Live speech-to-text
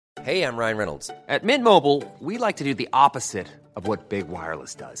Hey, I'm Ryan Reynolds. At Mint Mobile, we like to do the opposite of what Big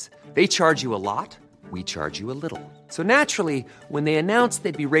Wireless does. They charge you a lot, we charge you a little. So naturally, when they announced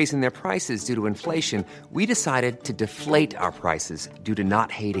they'd be raising their prices due to inflation, we decided to deflate our prices due to not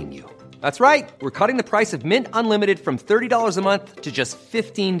hating you. That's right. We're cutting the price of Mint Unlimited from $30 a month to just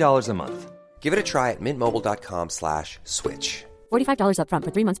 $15 a month. Give it a try at mintmobile.com/switch. $45 up front for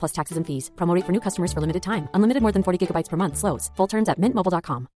 3 months plus taxes and fees. Promo rate for new customers for limited time. Unlimited more than 40 gigabytes per month. Slows full terms at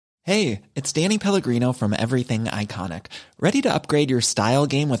mintmobile.com. Hey, it's Danny Pellegrino from Everything Iconic. Ready to upgrade your style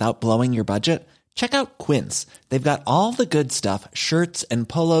game without blowing your budget? Check out Quince. They've got all the good stuff, shirts and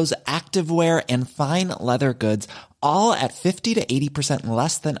polos, activewear, and fine leather goods, all at 50 to 80%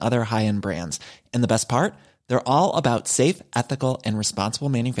 less than other high-end brands. And the best part? They're all about safe, ethical, and responsible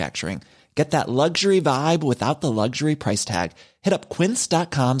manufacturing. Get that luxury vibe without the luxury price tag. Hit up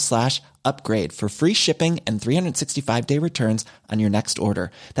quince.com/upgrade for free shipping and 365-day returns on your next order.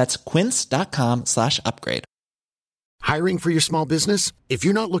 That's quince.com/upgrade. Hiring for your small business? If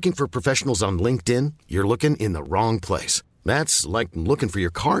you're not looking for professionals on LinkedIn, you're looking in the wrong place. That's like looking for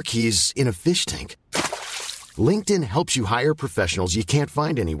your car keys in a fish tank. LinkedIn helps you hire professionals you can't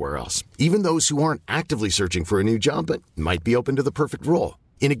find anywhere else, even those who aren't actively searching for a new job but might be open to the perfect role.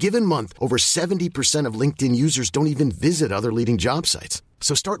 In a given month, over 70% of LinkedIn users don't even visit other leading job sites.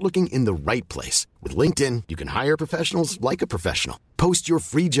 So start looking in the right place. With LinkedIn, you can hire professionals like a professional. Post your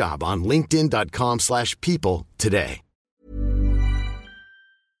free job on linkedin.com/people today.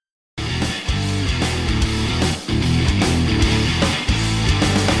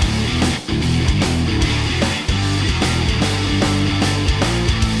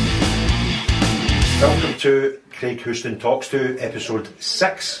 Welcome to Craig Houston Talks To, episode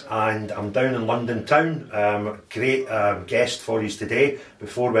 6, and I'm down in London town. Great guest for you today.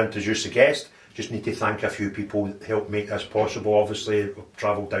 Before we introduce the guest, just need to thank a few people that helped make this possible. Obviously, we've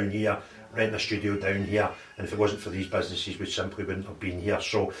travelled down here, renting a studio down here, and if it wasn't for these businesses, we simply wouldn't have been here.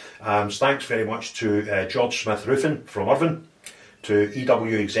 So thanks very much to George Smith Roofing from Irvine, to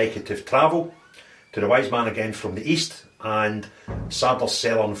EW Executive Travel, to the Wise Man Again from the East, and Sadler's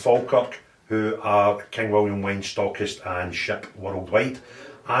Cellar in Falkirk, who are King William wine stockist and ship worldwide.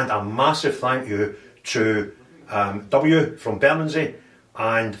 And a massive thank you to W from Bermondsey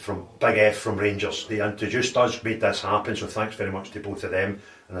and from Big F from Rangers. They introduced us, made this happen, so thanks very much to both of them.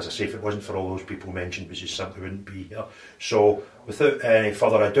 And as I say, if it wasn't for all those people mentioned, we just simply wouldn't be here. So without any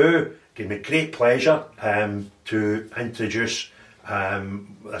further ado, it gave me great pleasure to introduce,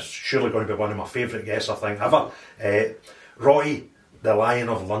 that's surely going to be one of my favourite guests I think ever, Roy, the Lion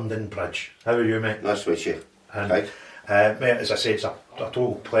of London Bridge. How are you, mate? Nice to meet you. Mate, as I say, it's a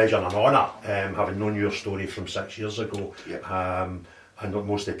total pleasure and an honour having known your story from 6 years ago. Yep. And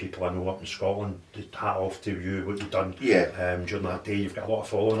most of the people I know up in Scotland, hat off to you, what you've done during that day. You've got a lot of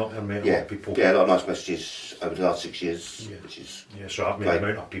following up there, mate. A lot of people. Yeah, a lot of nice messages over the last 6 years, which is so I've made the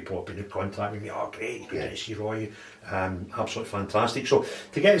amount of people have been in contact with me. Oh, great, good to see Roy. Absolutely fantastic. So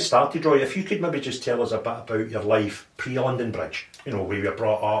to get us started, Roy, if you could maybe just tell us a bit about your life pre-London Bridge. You know, where you were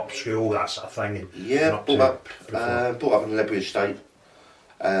brought up, school, that sort of thing. Brought up in Ledbury Estate.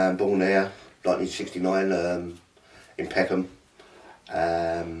 Born there, 1969, in Peckham.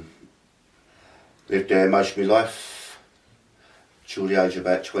 Lived there most of my life, till the age of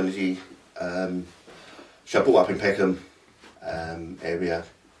about 20. So I brought up in Peckham area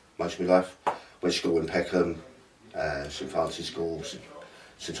most of my life. Went to school in Peckham, St Francis School,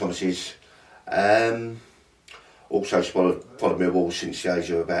 St Thomas's. Also followed Millwall since the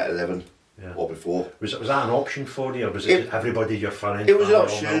age of about 11 or before. Was that an option for you, or was it everybody your friend? It was an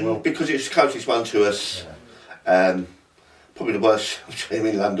option because it was the closest one to us. Probably the worst team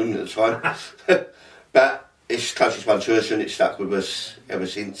in London at the time. But it's the closest one to us and it's stuck with us ever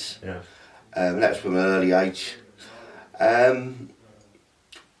since. And that's from an early age. Brought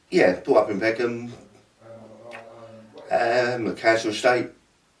up in Peckham, a council estate,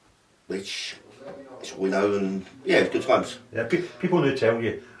 which is we know, and good times. Yeah, people now tell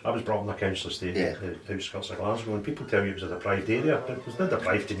you, I was brought up in a council estate in the outskirts of Glasgow, and people tell you it was a deprived area, but it was not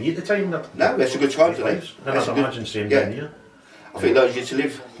deprived to me at the time. No, that's a good time to live. And I'd imagine same down here. I think those you to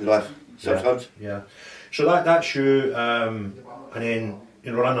live in life sometimes. So that's you, and then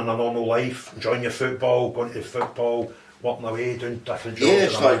running a normal life, enjoying your football, going to football, walking away, doing different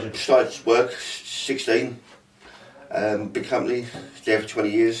jobs. Started work 16. Big company, there for 20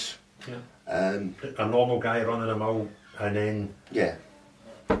 years. A normal guy running a mill, and then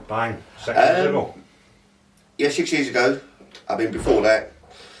bang, 6 years ago. 6 years ago. I mean, before that,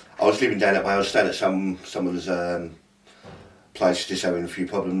 I was living down at Wales, staying at someone's place, just having a few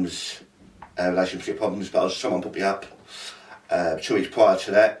problems, relationship problems. But someone put me up 2 weeks prior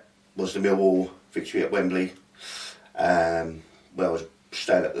to that. was the Millwall victory at Wembley, where I was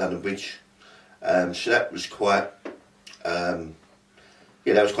staying at London Bridge. So that was quite, that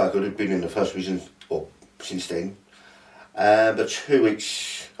was quite good. I'd been in the first division since then. But 2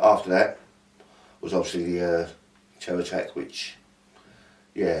 weeks after that was obviously the terror attack, which,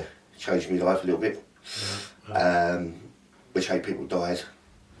 changed my life a little bit. Which 8 people died,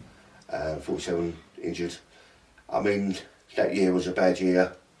 47 injured. I mean, that year was a bad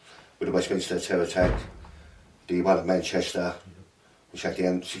year with the Westminster terror attack, the one at Manchester, which had the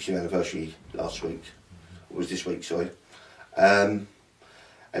 60th anniversary last week, or was this week, sorry. And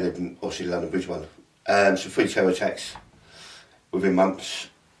then obviously the London Bridge one. So 3 terror attacks within months.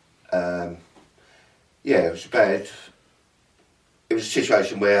 It was bad. It was a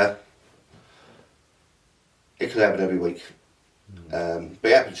situation where it could happen every week. But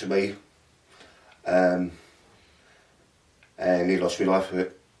it happened to me, and he lost my life for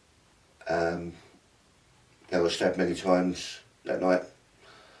it. I was stabbed many times that night.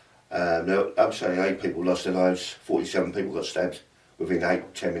 I'm saying 8 people lost their lives, 47 people got stabbed within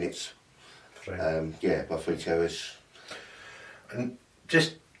 8-10 minutes. Right. By 3 terrorists. And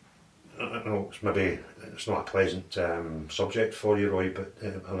just, I know it's not a pleasant subject for you, Roy, but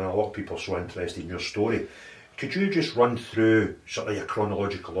and a lot of people are so interested in your story. Could you just run through sort of your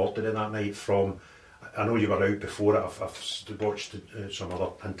chronological order in that night from, I know you were out before it, I've watched some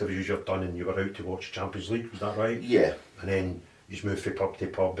other interviews you've done, and you were out to watch Champions League, was that right? Yeah. And then you just moved from pub to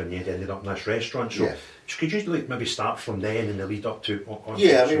pub and you ended up in this restaurant. So could you maybe start from then and the lead up to...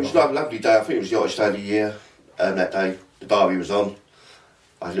 it was a lovely day. I think it was the hottest day of the year that day. The derby was on.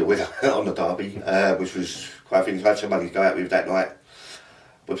 I had a little winner on the derby, which was quite a thing. I had some money to go out with that night.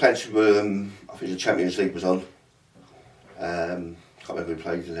 We played some, I think the Champions League was on. Can't remember who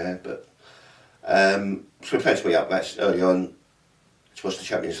played in there, but so we played some up match early on to watch the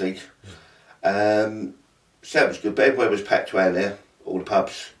Champions League. So that was good, but everywhere was packed around there. All the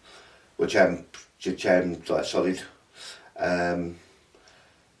pubs were jammed like solid.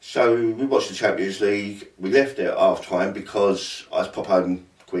 So we watched the Champions League. We left there at half time because I had to pop home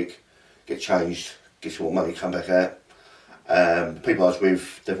quick, get changed, get some more money, come back out. The people I was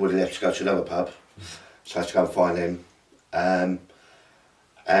with, they've already left to go to another pub, so I had to go and find them. And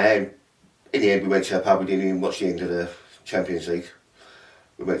in the end, we went to a pub. We didn't even watch the end of the Champions League.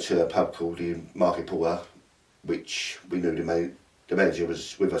 We went to a pub called the Market Porter, which we knew the manager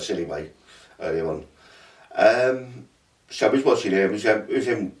was with us anyway earlier on. So we was watching there. We was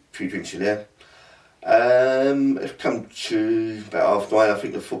having a few drinks in there. It's come to about 9:30. I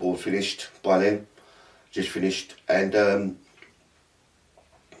think the football finished by then. Just finished, and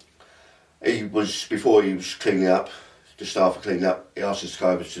before he was cleaning up, the staff were cleaning up, he asked us to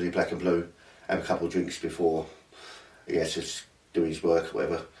go over to the Black and Blue, have a couple of drinks before he had to do his work or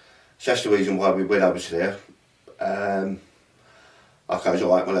whatever. So that's the reason why we went over to there. I goes,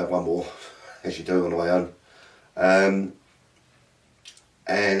 alright, we'll have one more, as you do on the way home. And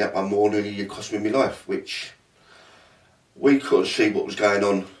that one more nearly cost me my life, which we couldn't see what was going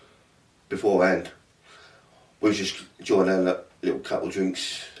on beforehand. We was just enjoying a little couple of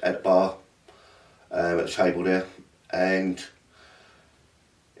drinks at the bar, at the table there, and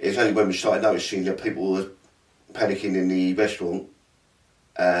it was only when we started noticing that people were panicking in the restaurant.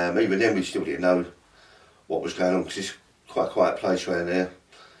 Even then we still didn't know what was going on, because it's quite a quiet place around there.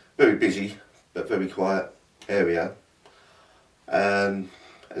 Very busy, but very quiet area. And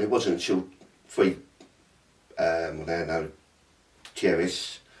it wasn't until 3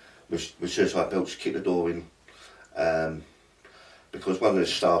 terrorists with suicide belts kicked the door in, because one of the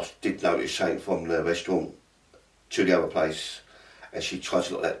staff did notice something from the restaurant to the other place, and she tried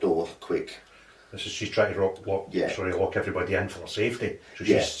to lock that door quick. She's trying to lock everybody in for safety. So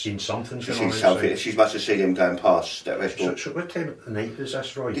she's seen something. She's seen something. She must have seen him going past that restaurant. So what time of the night is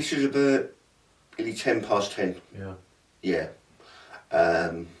this, Roy? This is about nearly 10:10. Yeah.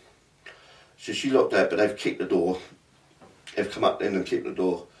 So she locked that, but they've kicked the door. They've come up then and kicked the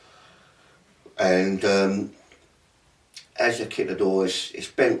door. And as they kicked the door, it's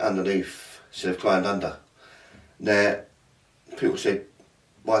bent underneath, so they've climbed under. Now, people said,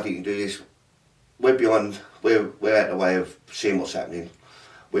 why didn't you do this? We're out the way of seeing what's happening.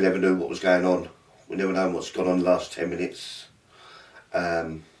 We never knew what was going on. We never known what's gone on the last 10 minutes.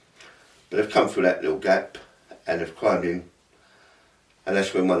 But they've come through that little gap and they've climbed in. And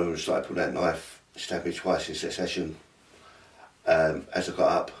that's when one of them started pulling that knife, stabbed me twice in succession as I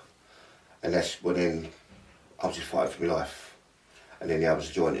got up. And that's when then I was just fighting for my life. And then the others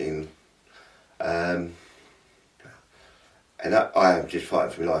joined in. And I am just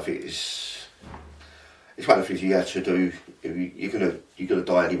fighting for my life. It's it's one of the things you have to do. You're gonna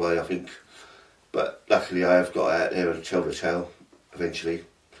die anyway, I think. But luckily, I have got out there and tell the tale eventually.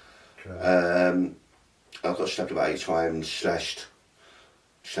 Okay. I got stabbed about 8 times, slashed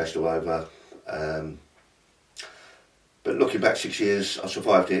all over. But looking back 6 years, I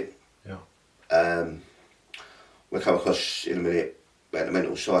survived it. Yeah. We'll come across in a minute about the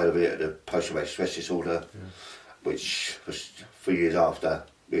mental side of it, the post-traumatic stress disorder, which was 3 years after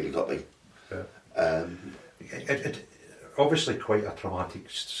really got me. Yeah. It obviously quite a traumatic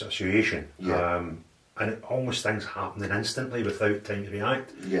situation. Yeah. And it almost things happening instantly without time to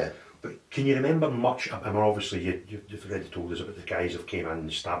react. Yeah. But can you remember much? I mean, obviously you've already told us about the guys who came in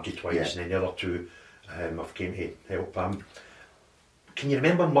and stabbed you twice, and then the other 2 have came to help him. Can you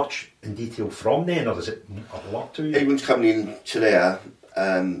remember much in detail from then, or is it a lot to you? Everyone's coming in to there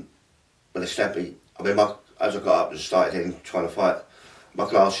when they stabbed me. I mean, as I got up and started in trying to fight, my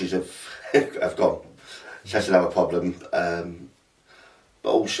glasses have gone. So that's another problem. But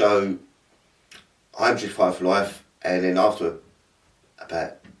also, I'm just fighting for life, and then after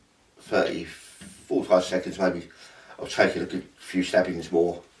about 45 seconds maybe, I was taking a good few stabbings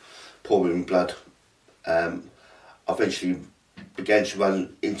more, pouring blood. I eventually began to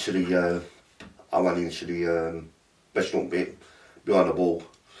run into the restaurant bit behind the wall,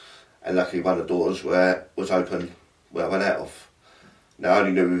 and luckily one of the doors was open where I went out of. Now I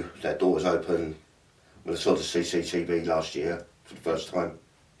only knew that door was open when I saw the CCTV last year for the first time,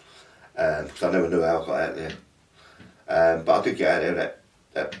 because I never knew how I got out there. But I did get out there,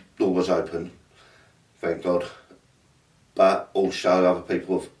 that door was open, thank God. But also other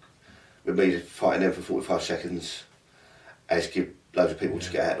people have, with me fighting them for 45 seconds, has given loads of people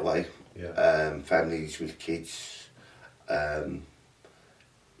to get out of the way. Yeah. Families with kids. A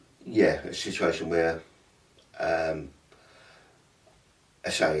situation where, I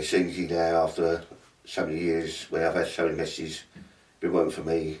say it's easy now after so many years where I've had so many messages. If it weren't for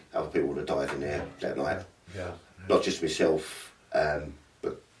me, other people would have died in there that night. Yeah. Not just myself,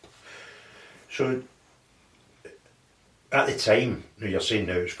 but... So, at the time, you're saying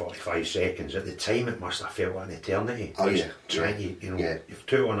now it's 45 seconds, at the time it must have felt like an eternity. Oh yeah. Trying to, you've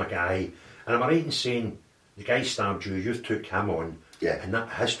took on a guy, and am I right in saying the guy stabbed you, you've took him on, and that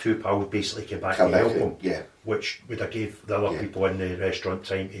his 2 pals basically came back to help him, which would have gave the other people in the restaurant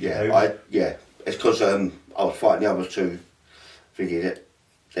time to get out? It's because I was fighting the other 2, thinking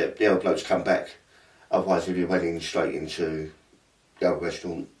that the other blokes come back, otherwise if you went in straight into the other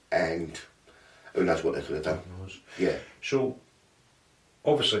restaurant, and who knows what they could have done. Yeah. So,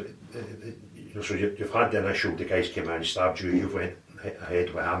 obviously, so you've had the initial, the guys came in and stabbed you, you've went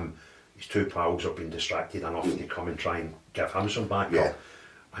ahead with him, his 2 pals have been distracted enough to come and try and give him some backup,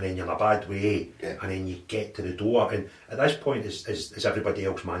 and then you're in a bad way, and then you get to the door, and at this point, has everybody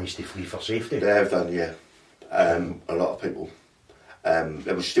else managed to flee for safety? They have done, yeah. A lot of people.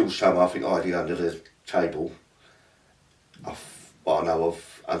 There was still some, I think, hiding under the table, what I know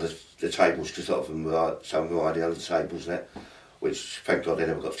of, under the tables, because a lot of them were, some of them were hiding under the tables there, which thank God they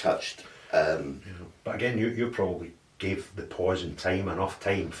never got touched. But again, you probably gave the pause and time enough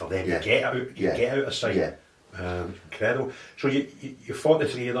time for them to get out of sight. Yeah. Incredible. So you fought the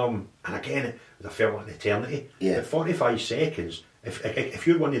 3 of them, and again it would have felt like an eternity. Yeah. At 45 seconds, if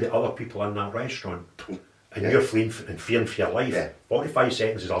you're one of the other people in that restaurant and you're fleeing and fearing for your life, 45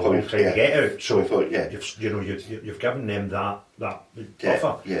 seconds is a long time to get out. So you've given them that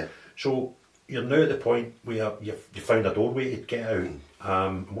buffer. Yeah. So you're now at the point where you found a doorway to get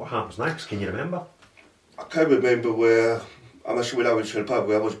out. What happens next? Can you remember? I can't remember where. I must have went over to the pub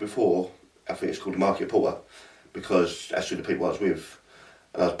where I was before. I think it's called the Market Porter, because that's who the people I was with.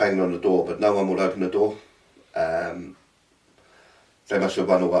 And I was banging on the door, but no one would open the door. They must have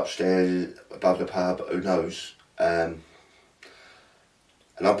run all upstairs above the pub, who knows. And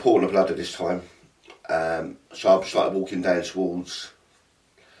I'm pouring the blood at this time. So I started walking down towards,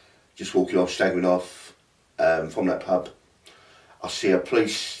 just walking off, staggering off from that pub. I see I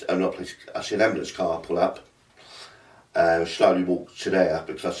see an ambulance car pull up. Slowly walked to there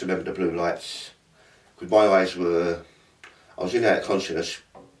because I remember the blue lights. Because my eyes were, I was in and out of consciousness,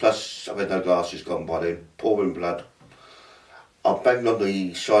 plus I had no glasses gone by then, pouring blood. I banged on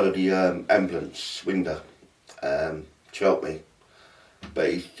the side of the ambulance window to help me,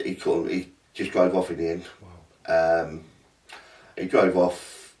 but he couldn't, he just drove off in the end. Wow. He drove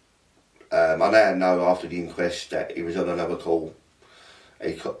off. I now know after the inquest that he was on another call.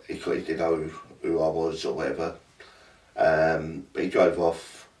 He didn't know who I was or whatever. But he drove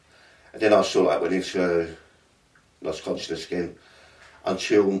off, and then I sort of went into lost consciousness again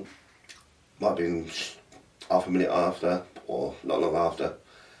until might have been half a minute after, or not long after,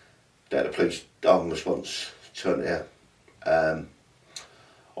 that the police armed response turned there.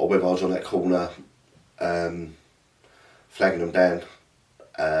 Or whether I was on that corner flagging them down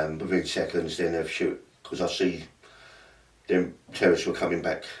within seconds, then they'd shoot, because I see them terrorists were coming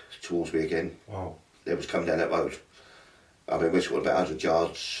back towards me again. Wow. They was coming down that road. I mean, we're talking about 100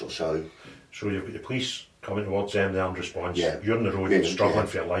 yards or so. So you've got the police coming towards them, the armed response, yeah. You're on the road struggling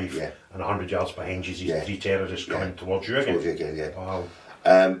for your life, and 100 yards behind you, these 3 terrorists coming towards you again. Towards you again, yeah. Wow.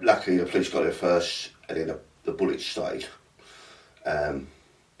 Luckily the police got there first, and then the bullets started. I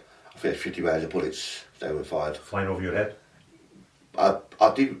think 50 rounds of bullets they were fired. Flying over your head? I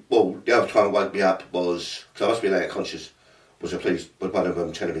did, well, the other time it woke me up was, because I must be laying conscious, was the police, was one of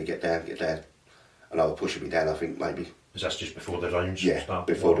them telling me get down, and they were pushing me down, I think, maybe. Is this just before the rounds? Yeah, start?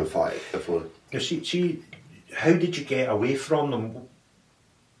 before the fight. You see, how did you get away from them?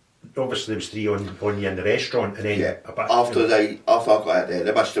 Obviously there was 3 on you in the restaurant, and then after I got out there,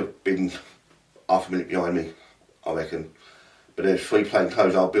 there must have been half a minute behind me, I reckon. But there's 3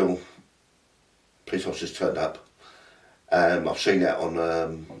 plainclothes old Bill police officers turned up. I've seen that on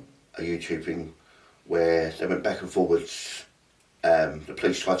a YouTube thing where they went back and forwards. The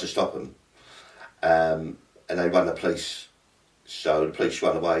police tried to stop them, and they run the police. So the police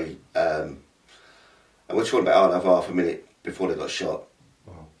run away, and we're talking about another half a minute before they got shot.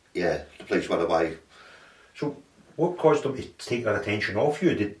 Wow. Yeah, the police run away. So what caused them to take their attention off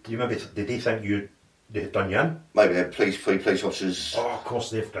you? Did they think they had done you in? Maybe they had 3 police officers. Oh, of course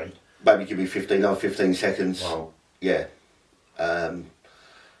they've died. Maybe give me 15 seconds. Wow. Yeah. But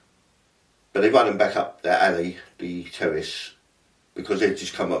they run them back up that alley, the terrorists, because they'd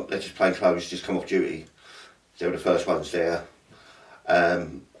just come up, they're just plainclothes, just come off duty. They were the first ones there.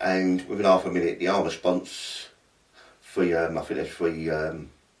 And within half a minute, the armed response, 3, I think there's 3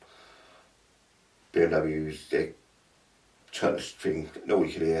 BMWs, they turned this thing, and all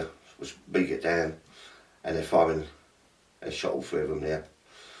you could hear was me get down, and they're firing, they shot all 3 of them there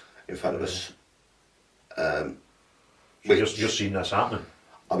in front of us. So you're seeing this happening?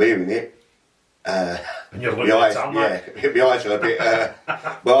 I'm hearing it. And you're looking at it, my eyes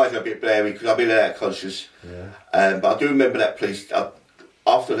are a bit blurry because I've been out conscious. Yeah. But I do remember that police,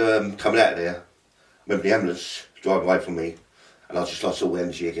 after them coming out of there, I remember the ambulance driving away from me, and I just lost all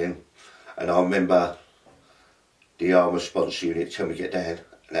energy again. And I remember the armed response unit telling me to get down,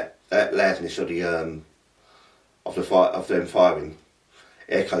 and that loudness of them firing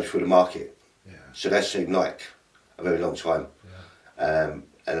echoed through the market. Yeah. So that seemed like a very long time. Yeah.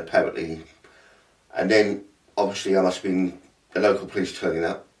 And apparently, and then obviously I must have been the local police turning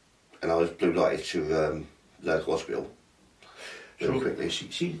up, and I was blue lighted to the local hospital very quickly.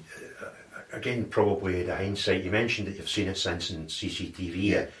 See, again, probably the hindsight, you mentioned that you've seen it since in CCTV.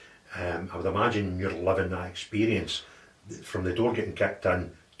 Yeah. I would imagine you're living that experience from the door getting kicked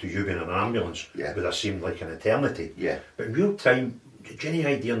in to you being in an ambulance. Yeah. Would have seemed like an eternity. Yeah. But in real time, do you have any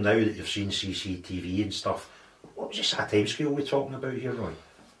idea now that you've seen CCTV and stuff, what was this time scale we're talking about here, Roy?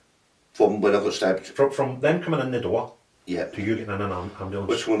 From when I got stabbed? From them coming in the door to you getting in an ambulance?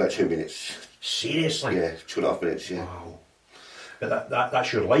 We're talking about 2 minutes. Seriously? Yeah, 2.5 minutes, yeah. Wow. But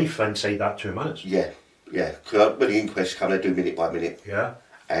that's your life inside that 2 minutes? Yeah. Because when the inquest come, they do minute by minute. Yeah.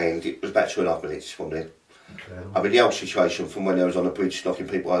 And it was about 2.5 minutes from there. Incredible. I mean, the whole situation from when they was on the bridge knocking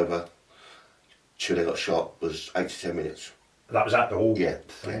people over till they got shot was 8 to 10 minutes. That was at the whole thing?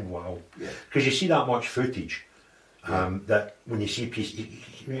 Yeah. Wow. Yeah. Because you see that much footage, that when you see pieces,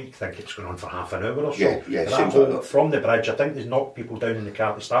 you think it's going on for half an hour or so. Yeah, that whole, from the bridge, I think they knocked people down in the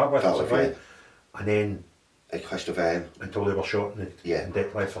car to start with, right? And then they crashed a van until they were shot and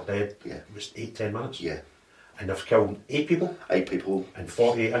left for dead. Yeah. It was 8-10 minutes. Yeah. And they've killed 8 people? 8 people. And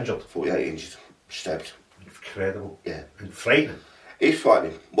 48 injured? 48 injured, stabbed. Incredible. Yeah. And frightening. It's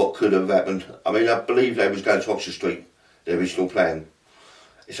frightening what could have happened. I mean, I believe they was going to Oxford Street, their original plan.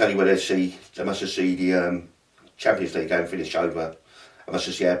 It's only when they must have seen the Champions League game finish over. I must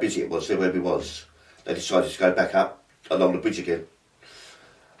have seen how busy it was, wherever it was. They decided to go back up along the bridge again.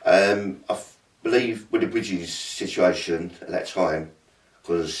 I believe with the bridges situation at that time,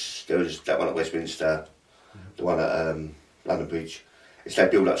 because there was that one at Westminster, the one at London Bridge, it's they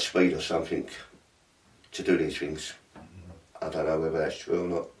build up speed or something to do these things. I don't know whether that's true or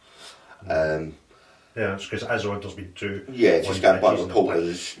not. Yeah, it's because there's been 2. Yeah, it's just going by the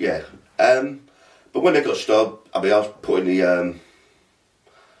reporters, yeah. But when they got stopped, I mean, I was put in the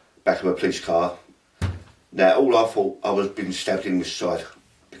back of a police car. Now, all I thought, I was being stabbed in this side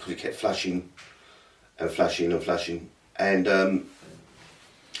because it kept flashing and flashing and flashing. And, when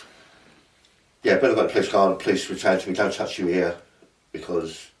I got in the police car, the police were saying to me, don't touch your ear,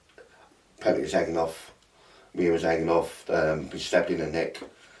 because apparently it was hanging off. My ear was hanging off, been stabbed in the neck.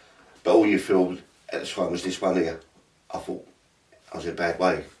 But all you feel at the time was this one here. I thought I was in a bad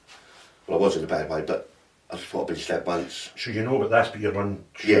way. Well, I was in a bad way, but I just thought I'd been stabbed once. So you know about this, but you're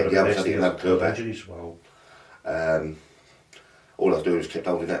unsure yeah, of the rest I didn't have of injuries? Well, all I do is kept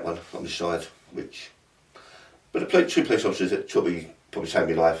holding that one on the side, but the two police officers that probably saved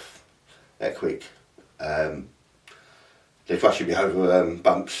my life that quick. They're rushing me over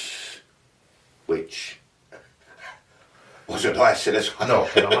bumps, which wasn't nice in this one. No, I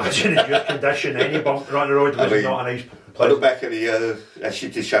can imagine in your condition, any bump around the road was not a nice place. I look back at she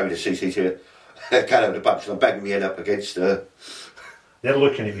did show me the CCTV, kind of the bumps, and I'm banging my head up against her. They're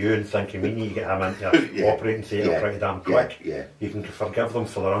looking at you and thinking, we need to get him into operating theatre pretty damn quick. Yeah. You can forgive them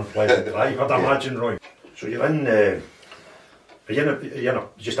for their unpleasant drive, I'd imagine, Roy. So you're in, are you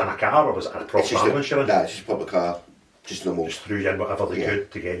just in a car, or was it a proper ambulance you're in? No, it's just a proper car, just normal. Just threw you in whatever they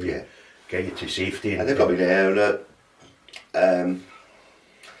could to get you to safety. And they've got me there, and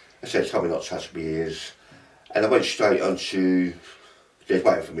I said, tell me not to touch my ears. And I went straight on to, they're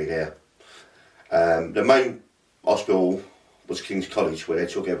waiting for me there. The main hospital was King's College, where they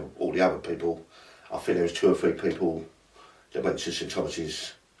took all the other people. I think there was 2 or 3 people that went to St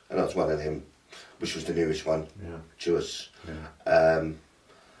Thomas's, and I was one of them, which was the nearest one to us. Yeah.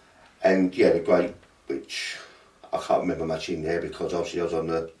 And yeah, they're great, which I can't remember much in there because obviously I was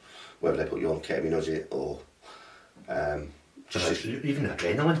on whether they put you on ketamine, was it, or... even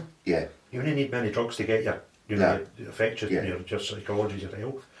adrenaline. Yeah. You only need many drugs to get you, affect your psychology, your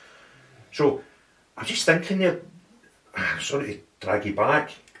health. So, I'm just thinking there, sorry to drag you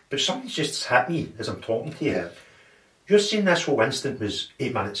back, but something's just hit me as I'm talking to you. Yeah. You're saying this whole instant was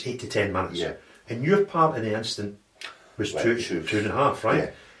 8 minutes, 8 to 10 minutes. Yeah. And your part in the instant was 2.5, right?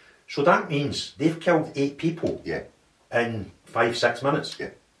 Yeah. So that means they've killed 8 people in 5-6 minutes. Yeah.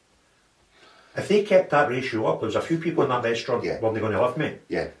 If they kept that ratio up, there was a few people in that restaurant, weren't they going to live, mate?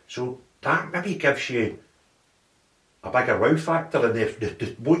 Yeah. So that maybe gives you a bigger wow factor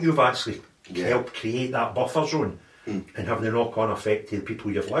in what you've actually helped create that buffer zone and having the knock-on effect to the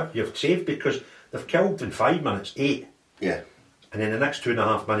people you've saved, because they've killed in 5 minutes 8. Yeah. And in the next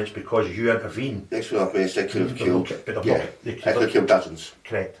 2.5 minutes, because you intervened, next 2.5 minutes they could have killed. They could have killed dozens.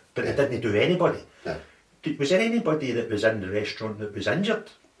 Correct, but they didn't do anybody. No. Was there anybody that was in the restaurant that was injured?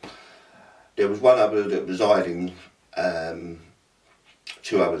 There was one other that was hiding, 2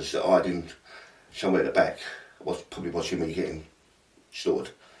 others that hiding somewhere at the back. Was probably watching me getting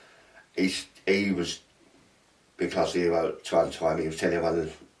slaughtered. He was being classed as a hero time to time. He was telling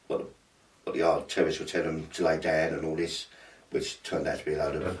everyone what the terrorists were telling him to lay down and all this, which turned out to be a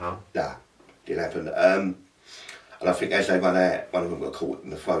load of... Nah, didn't happen. And I think as they ran out, one of them got caught in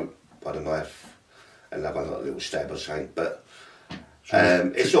the throat by the knife, and another one got a little stab or something. But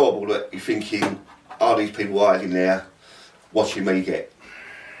it's horrible that you're thinking, are these people hiding there, watching me get...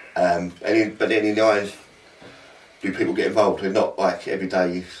 but then in the eyes, do people get involved? They're not like every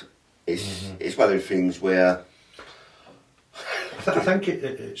day. It's one of those things where... I think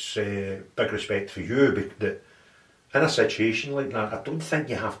it's big respect for you that in a situation like that, I don't think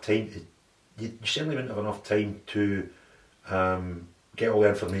you have time to... You certainly wouldn't have enough time to get all the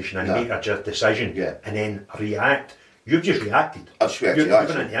information and make a decision and then react. You've just reacted. I just reacted. You've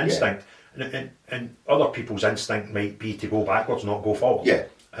given it the instinct. And other people's instinct might be to go backwards, not go forward. Yeah.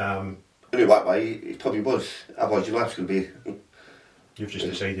 In the right way, it probably was. Otherwise your life's going to be... You've just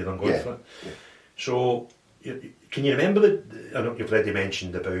decided on going for it. Yeah. So, can you remember I know you've already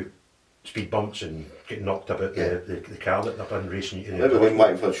mentioned about speed bumps and getting knocked about the car that they've been racing you to the... I remember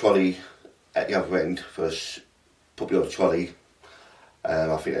waiting for a trolley at the other end, first put me on a trolley.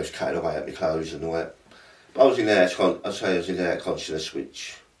 I think they was cutting away at my clothes and all that. But I was in there, I'd say I was in there consciousness,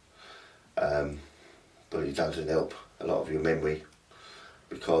 which but it doesn't help a lot of your memory,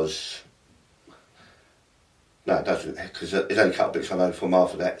 because no, it doesn't, because there's only a couple bits I know from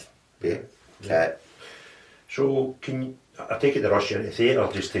after that bit. So I take it they rush you into theatre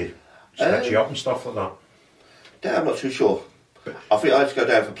just to stitch you up and stuff like that? Yeah, I'm not too sure. But I think I had to go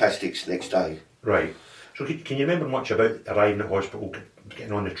down for plastics next day. Right. So can you remember much about arriving at hospital,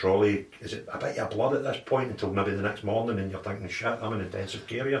 getting on the trolley? Is it a bit of blood at this point until maybe the next morning and you're thinking, shit, I'm in intensive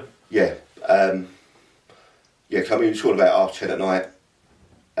care here? Yeah. Cause I mean, it's all about 10:30 at night.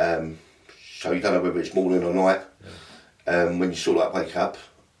 So you don't know whether it's morning or night. Yeah. When you sort of like wake up.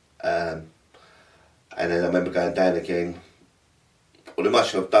 And then I remember going down again. Well, they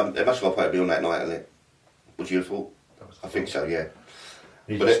must have operated me on that night, hasn't it? Would you have thought? I think so, yeah.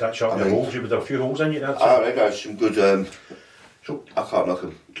 You just start shot in the holes, you with a few holes in you. They got some good... so I can't knock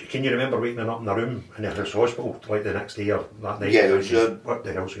them. Can you remember waking up in a room in the hospital like the next day or that night? Yeah, it was... what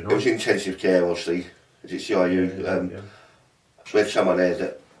the hell's going on? It was intensive care, obviously. Is it CIU? We had someone there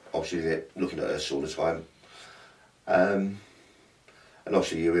that obviously they're looking at us all the time. And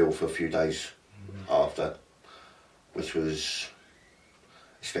obviously you're ill for a few days after, which was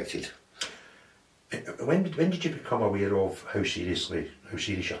expected. When did you become aware of how serious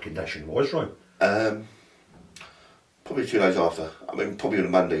your condition was, Roy? Probably 2 days after. I mean, probably on a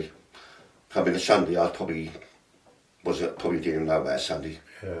Monday. I mean, a Sunday, I probably didn't even know about a Sunday.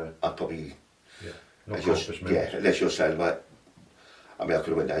 I'd probably... No unless you're saying about... I mean, I could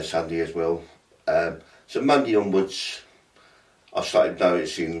have went down Sunday as well. So Monday onwards, I started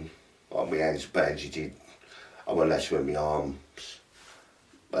noticing on my hands bandaged. I went less with my arms,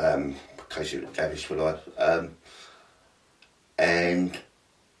 in case it was damaged for life. And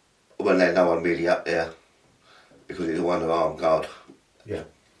when there's no one really up there, because it's a one-arm guard.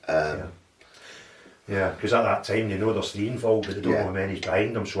 Because at that time, there's 3 involved, but they don't know how many's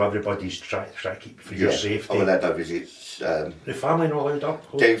behind them, so everybody's trying to keep for your safety. I went had no visits. The family not allowed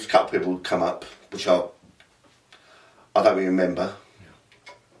up? There was a couple of people come up, which I don't really remember.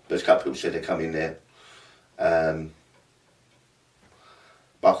 There's a couple of people said they come in there.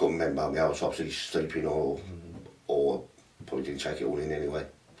 But I couldn't remember. I mean, I was obviously sleeping or probably didn't take it all in anyway.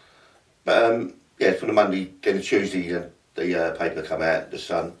 But from the Monday, then the Tuesday, the paper come out, the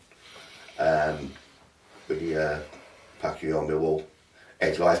Sun, with the Pacu on Millwall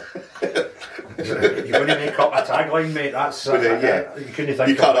headline. You're going to make up a tagline, mate. That's you couldn't think.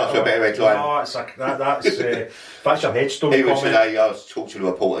 You can't ask for a better headline. No, that's your headstone. Even today, I was talking to the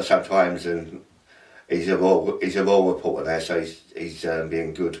reporter sometimes, and he's a Royal reporter now, so he's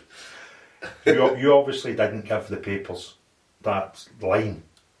being good. You obviously didn't give the papers that line.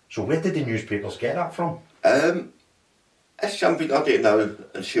 So where did the newspapers get that from? That's something I didn't know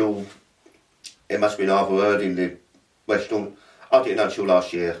until it must have been either heard in the restaurant. I didn't know until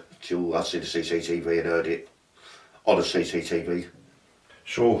last year, till I see the CCTV and heard it on the CCTV.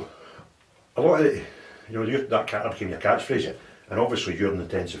 So, a lot of it, that became your catchphrase, and obviously you're in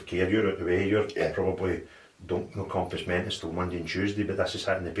intensive care, you're out the way, you're probably don't know compass mentis till Monday and Tuesday, but this is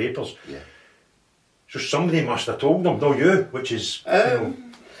hitting the papers. Yeah. So somebody must have told them, no you, which is,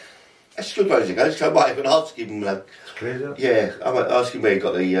 It's good ways it goes, so I might even ask him. It's crazy. Yeah, I might ask him where he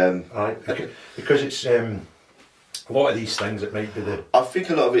got the... because it's a lot of these things, it might be the... I think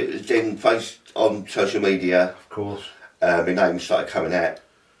a lot of it is then based on social media. Of course. My name started coming out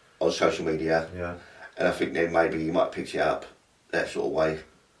on social media. Yeah. And I think then maybe you might have picked it up that sort of way.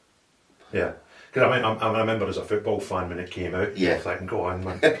 Yeah. Because I remember as a football fan when it came out, thinking, go on,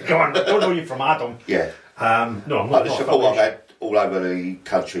 man. Go on, I don't know you from Adam. Yeah. No, I'm not. The support I've had all over the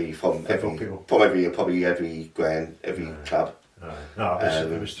country from probably every ground, every club. No,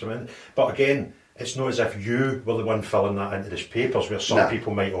 it was tremendous. But again, it's not as if you were the one filling that into the papers, where some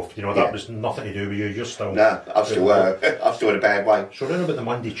people might have, that was nothing to do with you. You're still... No, I'm still in a bad way. So around about the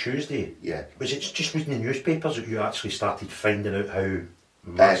Monday, Tuesday, was it just reading the newspapers that you actually started finding out how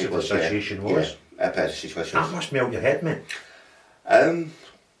massive the situation was? Yeah, how bad the situation was. That must melt your head, mate.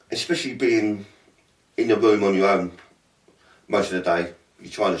 Especially being in the room on your own most of the day. You're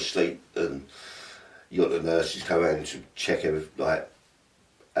trying to sleep and you got the nurses come around to check everything,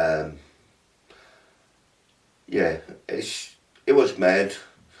 it was mad,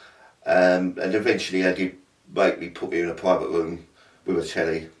 and eventually they did make me put me in a private room with a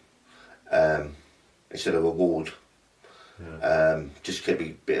telly instead of a ward, just to give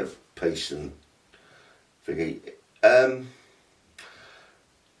me a bit of peace and thingy. I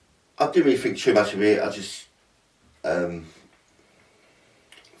didn't really think too much of it. I just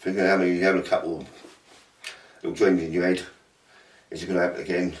thinking having a couple of little dreams in your head. Is it going to happen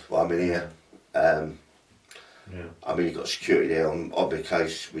again while I'm in here? I mean, you've got security there on the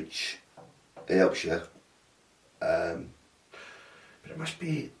case, which helps you. But it must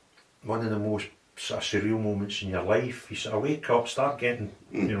be one of the most sort of surreal moments in your life. You sort of wake up, start getting,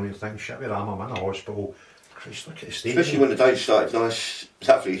 you're thinking, shit, where am I? I'm in a hospital. Christ, look at the state. Especially when the day started nice,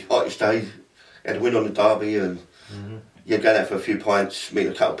 lovely, hottest day. Had a win on the derby, and you're going out for a few pints, meet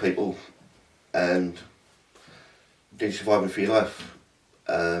a couple of people, and then surviving for your life.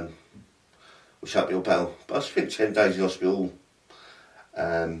 Which up your battle. But I spent 10 days in hospital,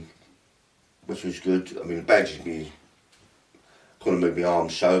 which was good. I mean, the bandaged me, couldn't move my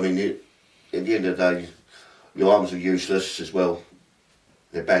arms, so I mean, at the end of the day, your arms are useless as well.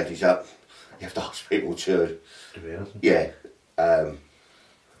 They're bandaged up. You have to ask people to do anything. Yeah.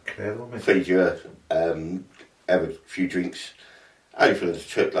 Incredible, mate. Feed you, have a few drinks. Only for it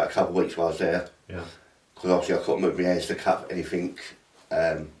took like a couple of weeks while I was there. Yeah. Because obviously I couldn't move my hands to cut anything.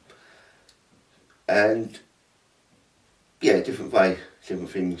 And yeah, different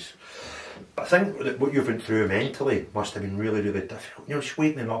things. But I think that what you went through mentally must have been really, really difficult. You know, just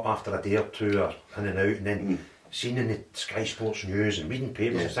waking up after a day or two or in and out, and then seeing in the Sky Sports news and reading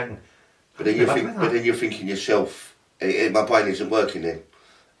papers and thinking. But then you're thinking yourself, my brain isn't working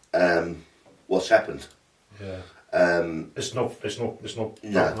then. What's happened? Yeah. It's not.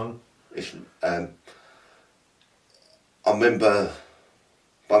 No. It's. I remember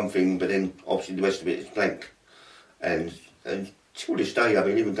one thing, but then obviously the rest of it is blank. And till this day, I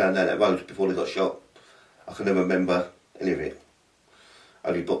mean, even going down that road before they got shot, I can never remember any of it.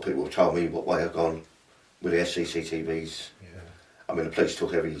 Only but people have told me what way I've gone with their CCTVs. Yeah. I mean, the police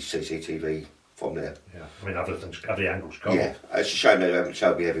took every CCTV from there. Yeah. I mean, every angle's covered. Yeah. It's a shame they haven't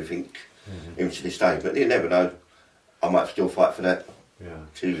showed me everything even to this day. But you never know. I might still fight for that. Yeah.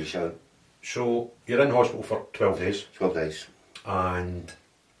 TV show. So you're in hospital for 12 days. 12 days. And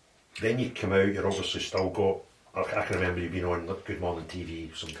then you come out. You're obviously still got. I can remember you being on Good Morning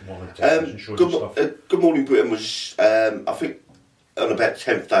TV, some morning television shows and stuff. Good Morning Britain was, I think, on about the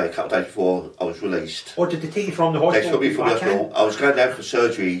 10th day, a couple of days before I was released. Oh, did they take you from the hospital? They took me from the hospital. I was going down for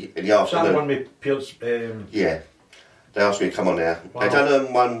surgery in the afternoon. Was that the one with Pierce? Yeah. They asked me to come on there. Wow. They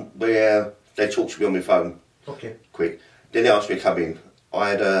done one where they talked to me on my phone. Okay. Quick. Then they asked me to come in.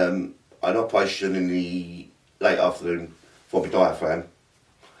 I had an operation in the late afternoon for my diaphragm.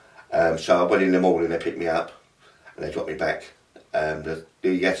 So I went in the morning, they picked me up and they dropped me back.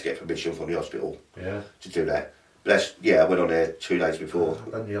 You had to get permission from the hospital to do that. But I went on there 2 days before. I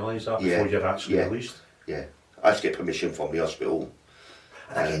didn't realise that before you're actually released. Yeah, I had to get permission from the hospital.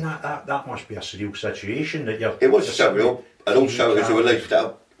 And again, that must be a surreal situation that you're... It was surreal, and also it was a relief that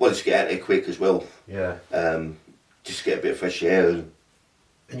I wanted to get out there quick as well. Yeah. Just get a bit of fresh air.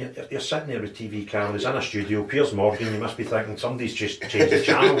 And you're sitting there with TV cameras in a studio, Piers Morgan, you must be thinking, somebody's just changed the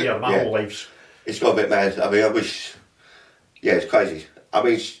channel here, my whole life's... It's got a bit mad. I mean, I wish... Yeah, it's crazy. I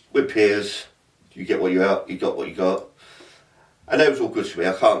mean, with Piers, you get what you got what you got. And that was all good to me.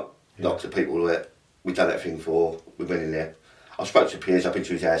 I can't knock the people that we done that thing for. We went in there. I spoke to Piers, I've been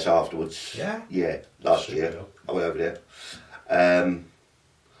to his house afterwards. Yeah? Yeah, last year. I went over there.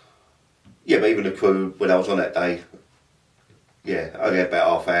 But even the crew, when I was on that day, I only had about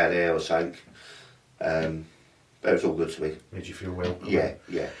half an hour there or something. That was all good to me. Made you feel welcome. Yeah.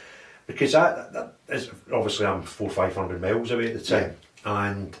 Because that is, obviously I'm 400-500 miles away at the time,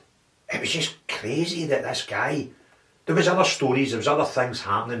 and it was just crazy that this guy, there was other stories, there was other things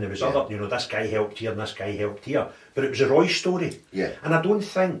happening, there was other, this guy helped here and this guy helped here, but it was a Roy story. Yeah. And I don't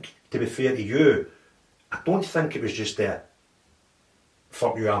think, to be fair to you, I don't think it was just the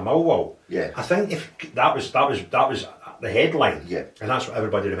fuck you, I'm Millwall. Yeah. I think if that was the headline, and that's what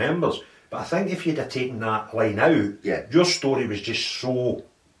everybody remembers. But I think if you'd have taken that line out, your story was just so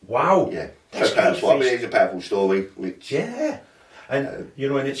wow. Yeah. It's a powerful story. Which and and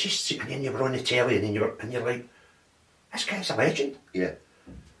it's just, and then you were on the telly, and then you're like, this guy's a legend. Yeah.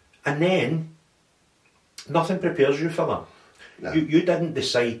 And then nothing prepares you for that. No. You didn't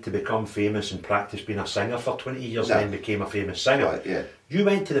decide to become famous and practice being a singer for 20 years and then became a famous singer. Right, yeah. You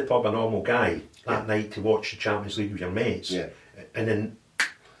went to the pub a normal guy that night to watch the Champions League with your mates. Yeah. And then,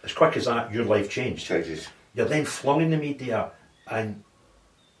 as quick as that, your life changed. Changes. You're then flung in the media, and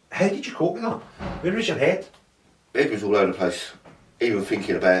how did you cope with that? Where was your head? It was all over the place. Even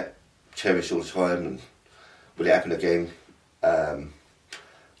thinking about terrorists all the time and will it happen again?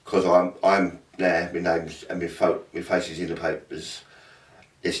 Because I'm now, my name's and my face is in the papers.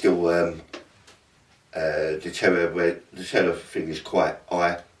 There's still the terror thing is quite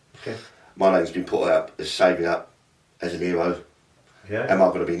high. Okay. My name's been put up as saving up as an hero. Yeah. Am I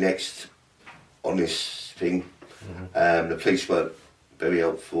going to be next on this thing? Mm-hmm. The police weren't very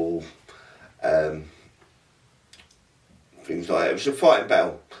helpful. Things like that. It was a fighting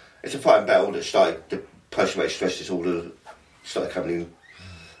battle. It's a fighting battle that started, the post-traumatic stress disorder started coming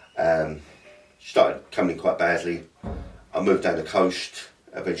in. Started coming in quite badly. I moved down the coast,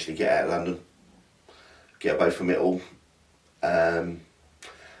 eventually get out of London, get away from it all. And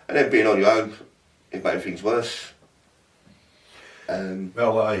then being on your own, it made things worse.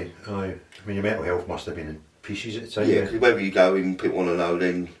 Well, I mean, your mental health must have been in pieces at the time. Yeah, because wherever you go in, people want to know,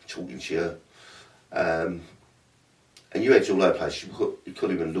 then talking to you. And your head's all over the place, you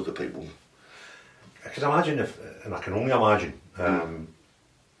couldn't even look at people. Because imagine and I can only imagine, at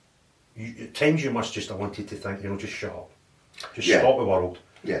times you must just have wanted to think, just shut up. Just stop the world.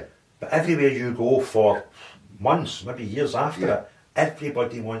 Yeah. But everywhere you go for months, maybe years after it,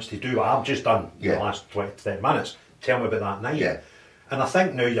 everybody wants to do what I've just done in the last 20 to 10 minutes. Tell me about that night. Yeah. And I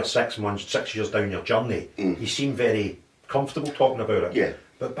think now you're 6 years down your journey, you seem very comfortable talking about it. Yeah.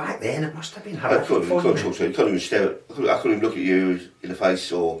 But back then it must have been hard. I couldn't even stare. I couldn't even look at you in the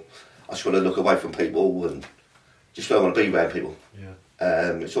face, or just want to look away from people and just don't want to be around people. Yeah.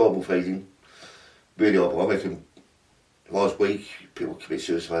 It's a horrible feeling, really horrible. I reckon if I was weak, people commit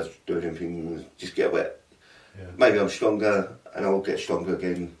suicide, doing anything, just get wet. Yeah. Maybe I'm stronger and I'll get stronger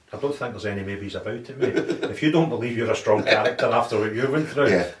again. I don't think there's any maybes about it, mate. If you don't believe you're a strong character after what you went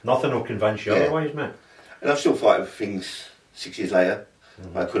through, nothing will convince you otherwise, mate. And I'm still fighting for things 6 years later.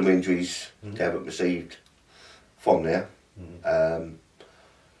 I had criminal injuries they haven't received from there.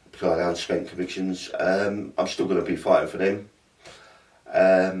 Because I had unspent convictions. I'm still going to be fighting for them.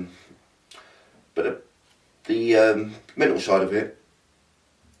 But the mental side of it,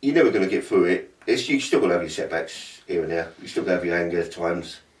 you're never going to get through it. You still got to have your setbacks here and there. You still got to have your anger at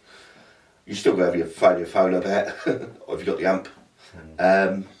times. You still got to have your phone about, or if you've got the amp.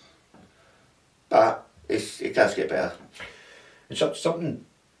 But it does get better. It's something,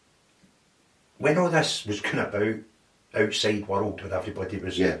 when all this was going about outside world, where everybody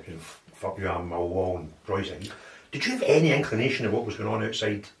was, fuck you, I'm Millwall and Roysing, did you have any inclination of what was going on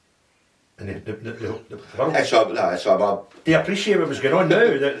outside in the world? No, do you appreciate what was going on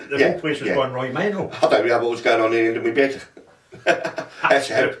now? The whole place was going right mental. I don't really know what was going on in my bed. That's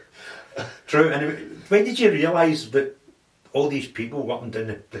help. True. And when did you realise that all these people up and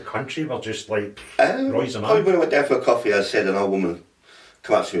down the country were just like Roy's a man? Probably when I went down for a coffee, I said an old woman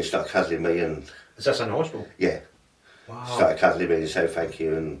come up to me and started cuddling me. And is this in the hospital? Yeah. Wow. Started cuddling me and said thank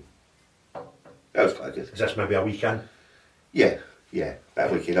you, and that was quite good. Is this maybe a weekend? Yeah.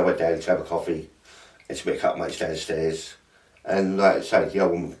 That weekend I went down to have a coffee and to meet a couple of mates downstairs, and like I say, the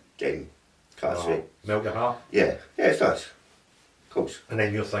old woman getting cuddles me. Melt your heart? Yeah, it's nice. Of course. And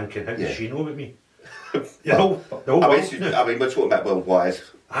then you're thinking, how does she know about me? You know, the whole I mean, we're talking about worldwide.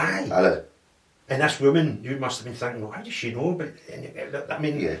 Aye. I know. And this woman, you must have been thinking, well, how does she know? But I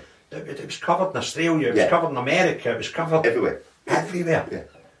mean, it was covered in Australia, it was covered in America, it was covered everywhere. Yeah.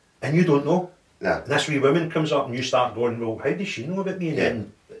 And you don't know. No. And this wee woman comes up and you start going, well, how does she know about me? And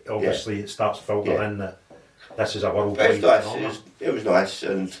then obviously it starts filtering in that this is a worldwide phenomenon. It was nice,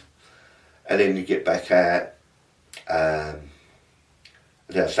 and then you get back at I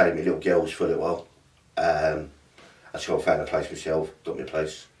stayed with my little girls for a little while. I sort of found a place myself, got me a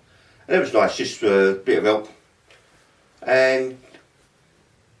place. And it was nice, just a bit of help. And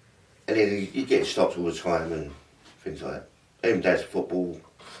then you get stopped all the time and things like that. Even down to football,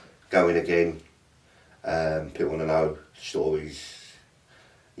 going again. People want to know stories.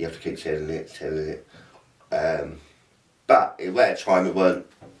 You have to keep telling it. But at that time it weren't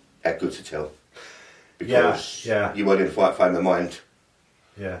that good to tell. Because you weren't in the right frame of mind.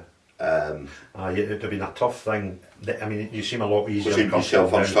 Yeah. It would have been a tough thing. I mean, you seem a lot easier. Because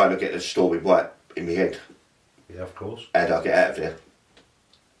yourself, I'm trying to get the story right in my head. Yeah, of course. And I get out of there.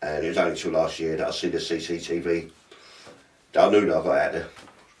 And it was only until last year that I see the CCTV that I knew that I got out of there.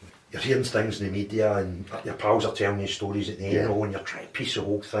 You're hearing things in the media and your pals are telling you stories that they know, and you're trying to piece the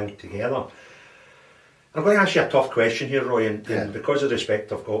whole thing together. I'm going to ask you a tough question here, Roy, and because of the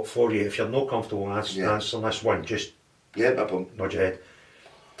respect I've got for you, if you're not comfortable answering this one, just no problem. Nod your head.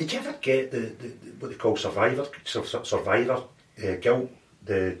 Did you ever get the what they call survivor guilt,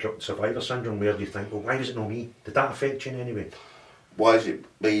 the survivor syndrome, where you think, well, why is it not me? Did that affect you in any way? Why is it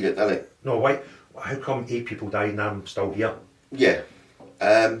me that done it? No, why? How come 8 people died and I'm still here? Yeah.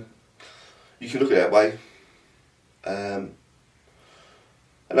 You can look at it that way. I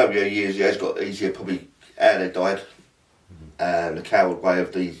know over the years it has got easier, probably how they died. The coward way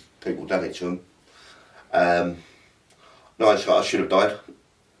of these people done it to them. No, I should have died.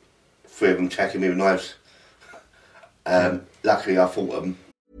 3 of them attacking me with knives. Luckily I fought them.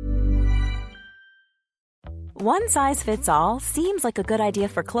 One size fits all seems like a good idea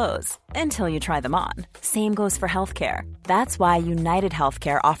for clothes until you try them on. Same goes for healthcare. That's why United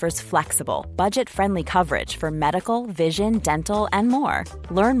Healthcare offers flexible, budget-friendly coverage for medical, vision, dental, and more.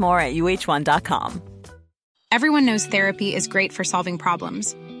 Learn more at uh1.com. Everyone knows therapy is great for solving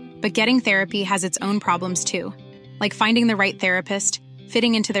problems. But getting therapy has its own problems too. Like finding the right therapist,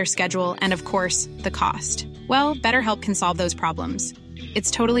 fitting into their schedule, and of course, the cost. Well, BetterHelp can solve those problems. It's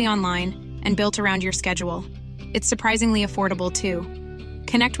totally online and built around your schedule. It's surprisingly affordable, too.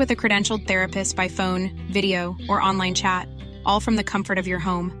 Connect with a credentialed therapist by phone, video, or online chat, all from the comfort of your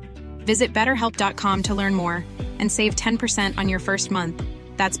home. Visit BetterHelp.com to learn more and save 10% on your first month.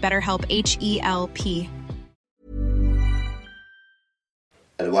 That's BetterHelp, H-E-L-P.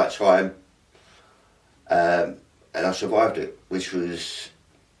 At the right time, and I survived it, which was...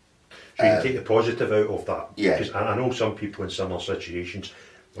 So you take the positive out of that? Yeah. Because I know some people in similar situations,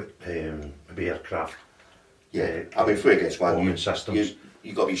 with maybe aircraft... Yeah, I mean, 3 against 1, you've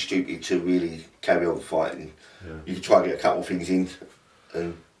got to be stupid to really carry on fighting. Yeah. You can try and get a couple of things in.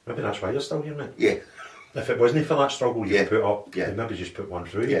 And Maybe that's why you're still here, mate. Yeah. If it wasn't for that struggle you put up, yeah. you'd maybe just put one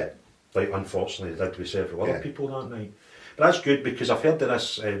through. Yeah. Like, unfortunately, they did with several other people that night. But that's good, because I've heard of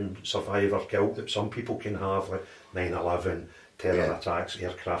this survivor guilt that some people can have, like 9/11, terror attacks,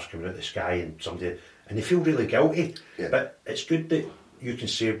 aircrafts coming out of the sky, and they feel really guilty. Yeah. But it's good that you can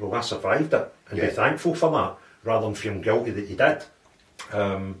say, well, I survived it, and be thankful for that, rather than feeling guilty that you did.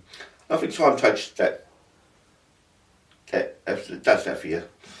 I think time takes that does that for you.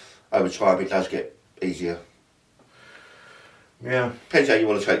 Over time, it does get easier. Yeah. Depends how you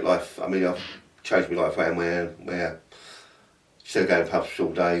want to take life. I mean, I've changed my life around where instead of going pubs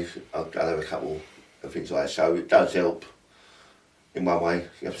all day, I'll have a couple of things like that. So it does help in one way.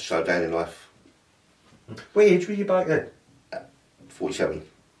 You have to slow down in life. What age were you back then? 47.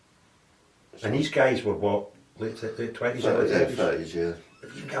 And these guys were what? Late 20s, early 30s? 30s, yeah.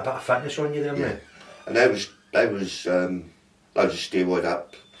 You got a bit of fitness on you there, mate? And they was loads of steroid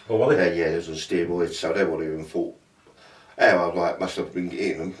up. Oh, were they? Yeah, they was on steroids, so they wouldn't even thought how I must have been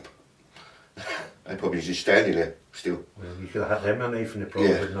eating them. They probably just standing there still. Well, you could have hit them a knife and they probably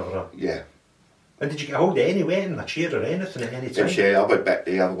would never have. Yeah. And did you get hold of any weight in a chair or anything at any time? I went back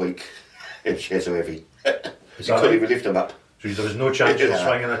the other week. Them chairs are heavy. You couldn't even lift them up. So there was no chance of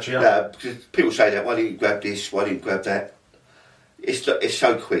swinging a chair? No, because people say that, why didn't you grab this, why didn't you grab that? It's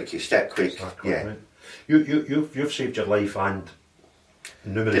so quick, it's that quick. It's that quick, yeah. Right. You've saved your life, and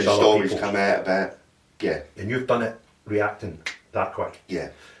numerous other stories people come out about, yeah. And you've done it reacting that quick. Yeah.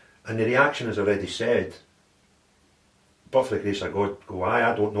 And the reaction, as already said, but for the grace of God,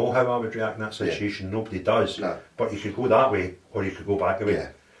 I don't know how I would react in that situation. Yeah. Nobody does. No. But you could go that way, or you could go back away. Yeah.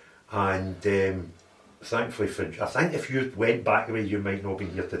 And thankfully, I think if you went back away, you might not be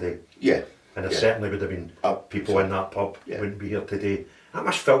here today. Yeah. And there certainly would have been people in that pub wouldn't be here today. That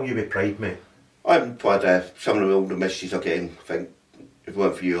must fill you with pride, mate. I'm proud. Some of all the messages I'm getting, I think, if it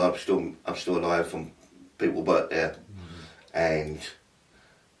weren't for you, I'm still alive from people but there. And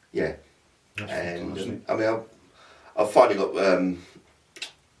yeah. That's and I mean, I've finally got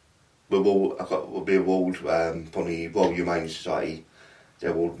I'll be awarded from the Royal Humane Society. They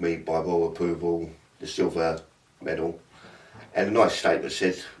awarded me by royal approval the silver medal, and a nice statement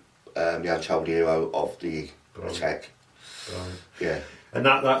said, the untold hero of the attack. Brilliant. Yeah. And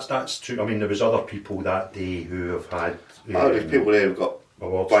that's true. I mean, there was other people that day who have had... there's people there who've got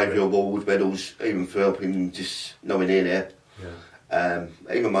bravery awards, medals, even for helping just knowing in there. Yeah.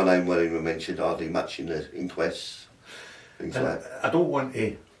 Even my name wasn't even mentioned hardly much in the inquests, things like that. I don't want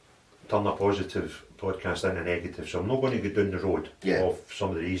to turn a positive podcast into negative, so I'm not going to go down the road of some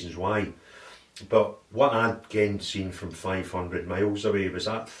of the reasons why. But what I'd again seen from 500 miles away was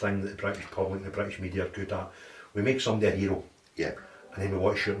that thing that the British public, the British media are good at. We make somebody a hero. Yeah. And then we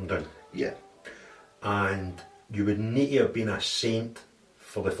want to shoot them down. Yeah. And you would need to have been a saint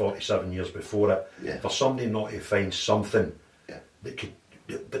for the 47 years before it for somebody not to find something that could.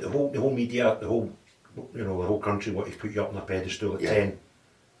 But the whole media, the whole country want to put you up on a pedestal at 10.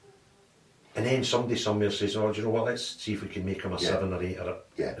 And then somebody somewhere says, "Oh, do you know what? Let's see if we can make him a 7 or 8 or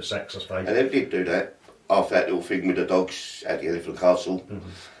a 6 or 5." And they did do that after that little thing with the dogs at the Elephant Castle. Mm-hmm.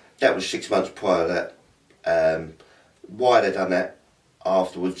 That was 6 months prior to that. Why they done that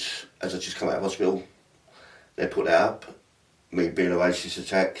afterwards, as I just come out of hospital, they put that up, me being a racist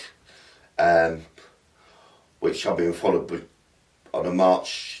attack, which I've been followed with on a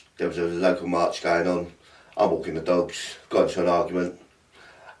march. There was a local march going on. I'm walking the dogs, got into an argument.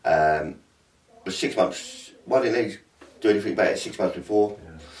 But 6 months, why didn't they do anything about it 6 months before?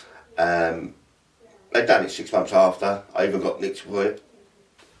 Yeah. They'd done it 6 months after. I even got nicked for it.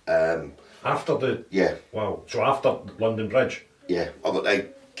 After the... Yeah. Wow. So after London Bridge? Yeah.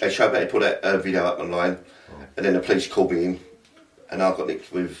 They showed that, they put that video up online, and then the police called me in, and I got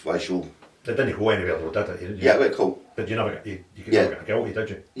nicked with racial... They didn't go anywhere though, did it? Yeah, very cool. But you never got guilty, did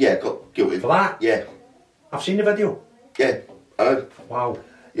you? Yeah, got guilty. For that? Yeah. I've seen the video. Yeah, I know. Wow.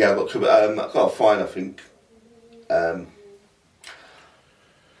 Yeah, I got a fine, I think. And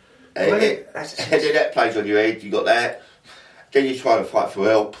that plays on your head, you got that. Then you're trying to fight for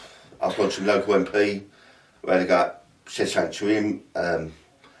help. I've gone to the local MP, where they said something to him.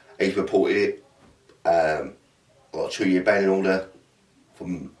 He's reported it. Got a 2-year banning order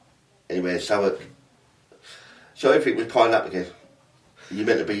from anywhere in Southwark. So everything was piling up again. You're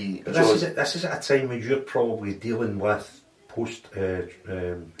meant to be... But this is at a time when you're probably dealing with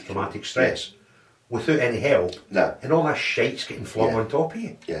post-traumatic stress without any help. No. And all that shite's getting flung on top of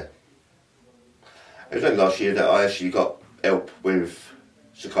you. Yeah. It was only last year that I actually got help with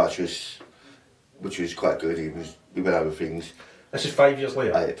psychiatrists, which was quite good. We went over things. This is 5 years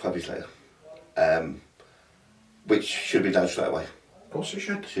later? 5 years later. Which should be done straight away. Of course it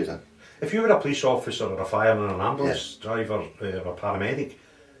should. Should have. If you were a police officer or a fireman or an ambulance driver or a paramedic,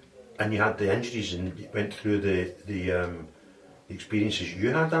 and you had the injuries and you went through the experiences you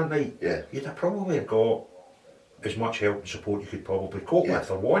had that night, you'd have probably got as much help and support you could probably cope with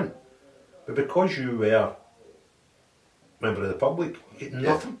or want. But because you were a member of the public, you get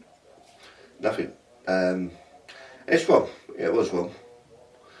nothing. Nothing. It's wrong. It was wrong.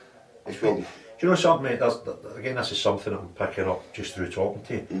 It's wrong. Do you know something, mate? Again, this is something I'm picking up just through talking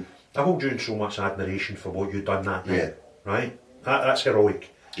to you. I hold you in so much admiration for what you've done that night, right? That's heroic.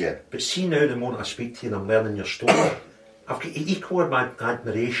 Yeah. But see now, the moment I speak to you and I'm learning your story, I've got equal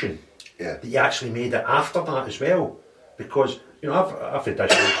admiration that you actually made it after that as well. Because, you know, I've had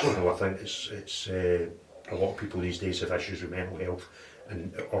issues, you know, I think it's a lot of people these days have issues with mental health,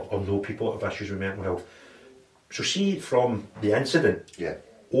 and or know people that have issues with mental health. So see, from the incident,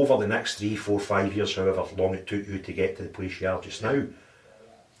 over the next 3, 4, 5 years, however long it took you to get to the place you are just now,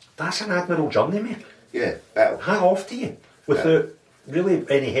 that's an admirable journey, mate. Yeah. Hat off to you. Without really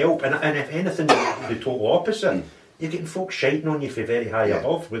any help, and if anything, the total opposite. You're getting folks shiting on you for very high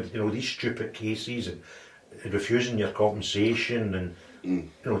above with, you know, these stupid cases and refusing your compensation and you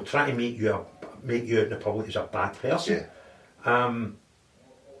know, trying to make you out in the public as a bad person.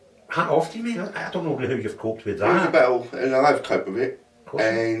 Hat off to you, mate. I don't know really how you've coped with that. It was a battle, and I've coped with it.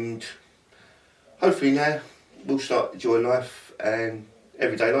 And hopefully now we'll start enjoying life and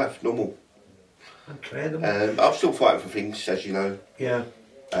everyday life, normal. Incredible. I'm still fighting for things, as you know. Yeah.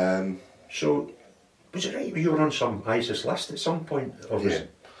 So, was it right you were on some ISIS list at some point? Or was it,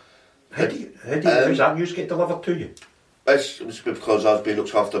 how does that news get delivered to you? It was because I was being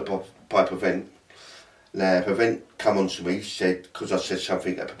looked after by Prevent. Now, Prevent come on to me, said, because I said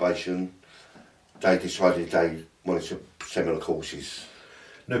something at probation, they decided they wanted to send me on courses.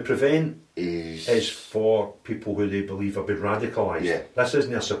 Now, Prevent is for people who they believe have been radicalised. Yeah. This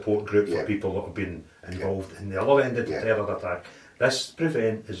isn't a support group for people that have been involved in the other end of the terror attack. This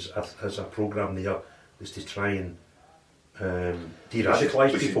Prevent is a programme there is to try and de-radicalise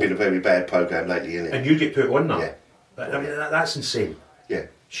people. Which has been a very bad programme lately, isn't it? And you get put on that. Yeah. I mean, that's insane. Yeah.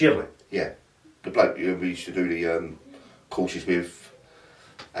 Surely. Yeah. The bloke we used to do the courses with,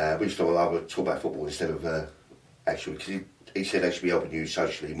 we used to talk about football instead of actually, because he said they should be helping you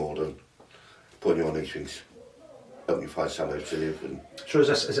socially more than putting you on these things. Helping you find somewhere to live. And so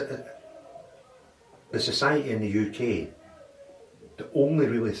is it the society in the UK, the only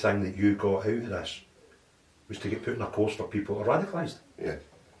really thing that you got out of this was to get put in a course for people who are radicalised? Yeah.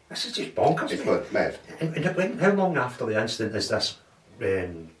 This is just bonkers. It's mad. And how long after the incident is this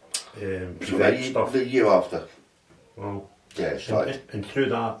Prevent stuff? The year after. Well, yeah, it's like... And through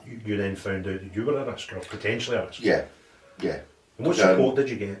that, you then found out that you were a risk, or potentially a risk? Yeah, yeah. And what support did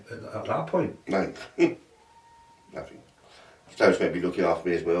you get at that point? No. Nothing. Those may be looking after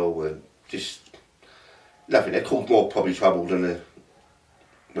me as well, and just... Nothing. They caused more probably trouble than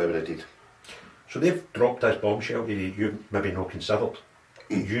whatever they did. So they've dropped this bombshell that you maybe not considered.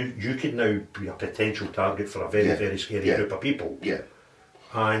 You could now be a potential target for a very, very scary group of people. Yeah.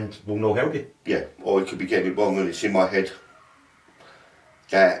 And will not help you. Yeah. Or it could be getting it wrong and it's in my head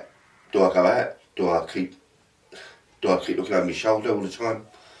that do I go out? Do I keep looking over my shoulder all the time?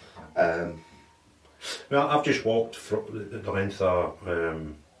 Well, I've just walked the length of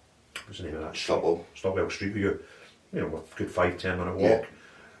what's the name of that? Stockwell Street with you. You know, a good 5-10 minute walk. Yeah.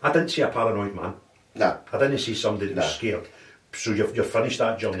 I didn't see a paranoid man. No. I didn't see somebody that was scared. So you've finished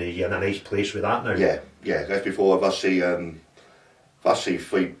that journey, you're in a nice place with that now. Yeah, yeah. That's before if I see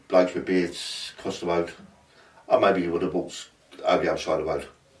 3 blokes with beards across the road, I maybe would have walked over the other side of the road.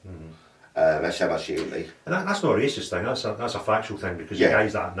 That's how much it me. And that's not a racist thing, that's a factual thing, because the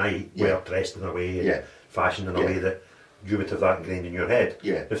guys that night were dressed in a way and fashioned in a way that you would have that ingrained in your head.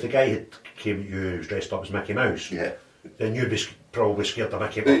 Yeah. If the guy had came at you who was dressed up as Mickey Mouse, then you'd be probably scared of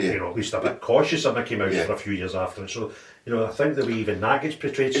Mickey Mouse, you know, at least a bit cautious of Mickey Mouse for a few years after it. So, you know, I think the way even that gets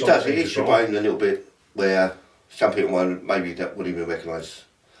portrayed sometimes. It hits your brain a little bit where some people maybe that wouldn't even recognise.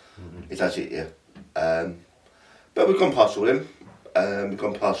 It does it, yeah. But we've gone past all them. We've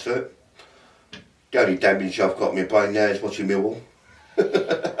gone past it. The only damage I've got in my brain now is watching Millwall.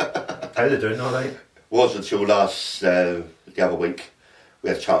 How are they doing all right? Was until the other week. We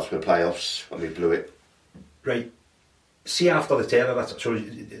had a chance for the playoffs and we blew it. Right. See, after the terror, so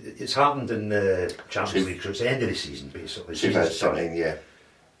it's happened in the Champions League, so it's the end of the season basically. 2017, yeah.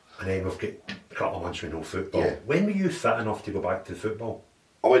 And then we've got a couple of months with no football. Yeah. When were you fit enough to go back to the football?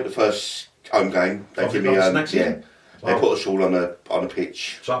 I went the first home game. They gave me next season? They put us all on a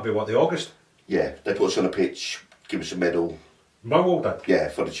pitch. So that'd be what, the August? Yeah, they put us on a pitch, give us a medal. Millwall did? Yeah,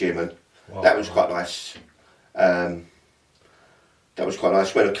 for the chairman. Wow. That was quite nice. They that was quite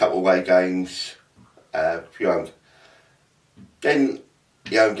nice. Went a couple of away games, a few home. Then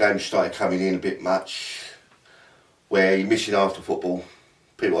the home games started coming in a bit much, where you're missing after football.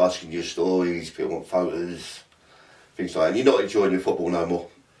 People asking you stories, people want photos, things like that. And you're not enjoying your football no more.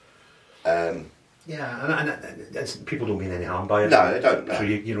 Yeah, and people don't mean any harm by it. No, they don't. No. So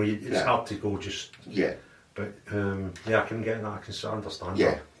it's hard to go just. Yeah. But I can get that. I can understand.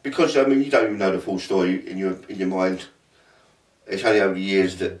 Yeah, that. because you don't even know the full story in your mind. It's only over the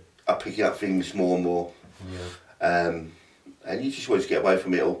years that I'm picking up things more and more. Yeah. And you just want to get away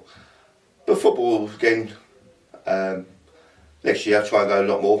from it all. But football again. Next year I'll try and go a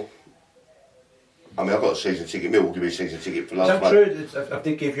lot more. I mean, I've got a season ticket. Millwall give me a season ticket for the last 5 years. Is that true? If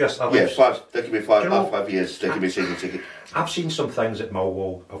they gave you a... Yeah, they give me 5 years, they give me a season ticket. I've seen some things that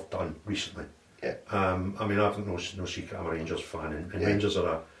Millwall have done recently. Yeah. I mean, I've no secret I'm a Rangers fan, and Rangers are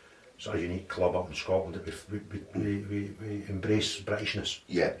a sort of unique club up in Scotland that we embrace Britishness.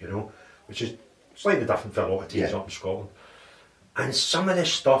 Yeah. You know, which is slightly different for a lot of teams up in Scotland. And some of the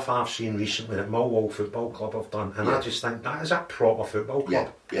stuff I've seen recently that Millwall Football Club have done, and I just think that is a proper football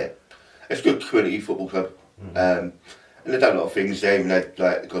club. Yeah. It's a good community football club. And they've done a lot of things there. Even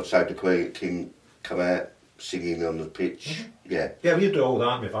like God Save the King come out singing on the pitch. Yeah, we do all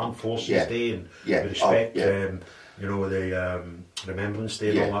that with Armed Forces Day and we respect, the Remembrance Day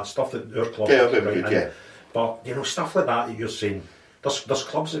and all that stuff that our club does. But stuff like that you're saying. There's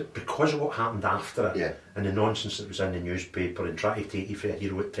clubs that, because of what happened after it and the nonsense that was in the newspaper and trying to take you for a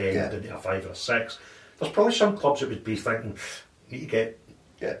hero at 10 into a 5 or a 6, there's probably some clubs that would be thinking, need to get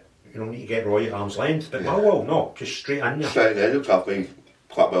Roy at arm's length, but Millwall, no, just straight in there. Straight in there, looked after me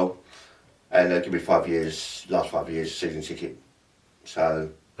quite well, and they give me 5 years, last 5 years season ticket. So.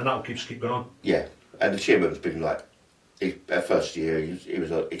 And that'll keep going on. Yeah, and the chairman's been like, that first year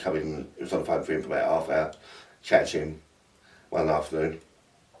he come in, it was on the phone for him for about half hour, chatting to him one afternoon.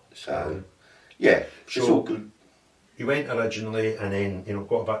 So it's all good. You went originally and then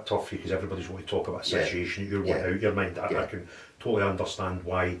got a bit tough for you because everybody's wanting to talk about a situation that you're out your mind. I can totally understand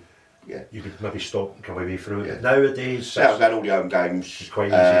why you could maybe stop and come away from it. But nowadays, I've done all the home games. It's quite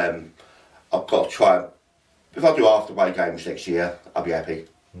easy. I've got to try. If I do after-away games next year, I'll be happy.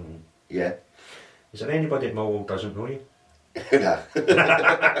 Yeah. Is there anybody at Millwall doesn't know you? No.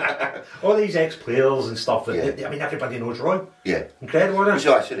 All these ex-players and stuff. I mean, everybody knows Roy. Yeah. Incredible, isn't it? It's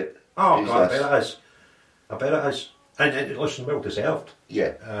nice, isn't it? Oh, God, I bet it is. And listen, well deserved.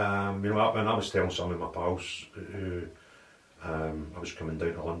 Yeah. When I was telling some of my pals who I was coming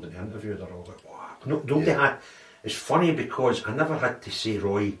down to London to interview, they're all like, wow. Nobody had... It's funny because I never had to say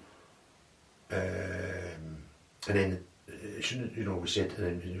Roy, and then, we said,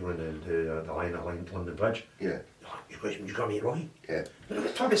 and then, the line at London Bridge. Yeah. You got to meet Roy. Yeah. We're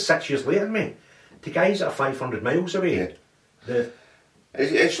talking 6 years later, mate. The guys that are 500 miles away. Yeah.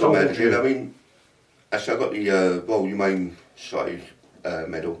 It's not bad again. I mean, actually, I got the Royal Humane Society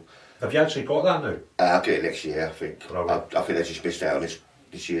medal. Have you actually got that now? I'll get it next year, I think. I think they just missed out on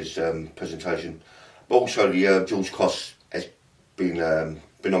this year's presentation. But also the George Cross has been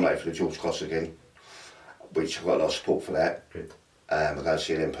nominated for the George Cross again, which I've got a lot of support for that. Good. I'm going to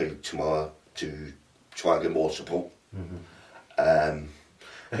see an MP tomorrow to try and get more support. How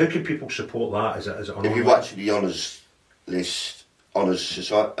can people support that? Is it if you watch the honours list, honours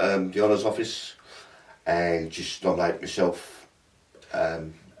society, the honours office, and just nominate myself.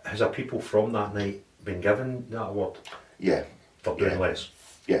 Has there people from that night been given that award? Yeah. For doing less?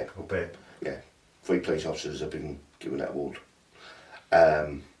 Yeah. I'll bet. Yeah. 3 police officers have been given that award.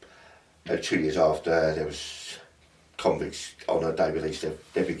 2 years after, there was convicts on a day release,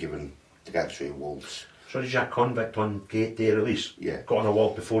 they've been given the Gantry Awards. So did your convict on gate day release? Yeah. Got an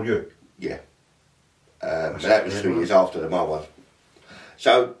award before you? Yeah. That was 2 years after my one.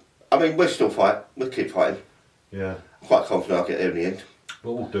 So, I mean, we'll still fight. We'll keep fighting. Yeah. I'm quite confident I'll get there in the end.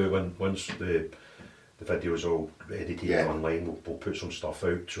 What we'll do once the video's all edited online, we'll put some stuff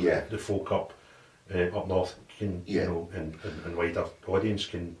out so the folk up north can, and wider audience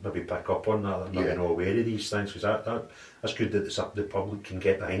can maybe pick up on that, maybe not aware of these things, because that's good that the public can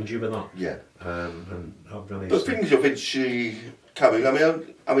get behind you with that. Yeah. And really but things eventually coming. I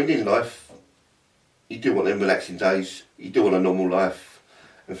mean, in life, you do want them relaxing days. You do want a normal life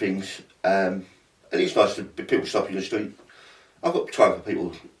and things. And it's nice to be people stop you in the street. I've got time for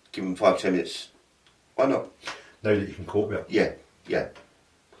people, give them 5-10 minutes. Why not? Now that you can cope with it. Yeah, yeah.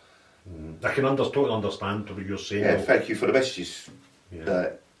 I can totally understand what you're saying. Yeah, thank you for the messages.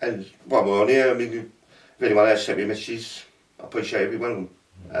 Yeah. And while we're on here, I mean, if anyone else sent me messages, I appreciate every one of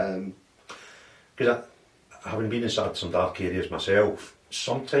them. Because having been inside some dark areas myself,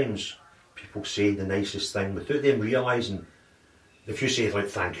 sometimes people say the nicest thing without them realising if you say like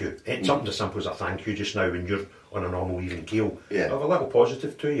thank you, it's something as simple as a thank you just now when you're on a normal even keel, yeah, have a little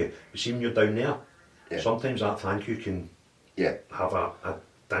positive to you. You see when you're down there, sometimes that thank you can have a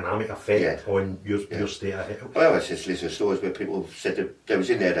dynamic effect on your state of health. Well, I just listen to stories where people said that they was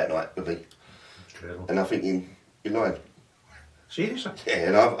in there that night with me, and I'm thinking, you're lying. Seriously? Yeah,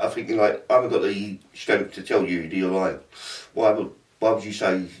 and I'm thinking like, I haven't got the strength to tell you that you're lying. Why would you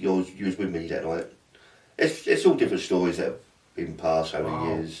say you was with me that night? It's all different stories that have been passed over the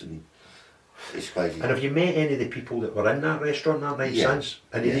years, and it's crazy. And have you met any of the people that were in that restaurant that night since?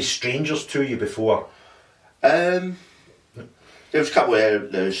 Any of these strangers to you before? There was a couple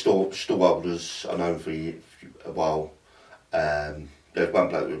of stallholders I known for a while. There was one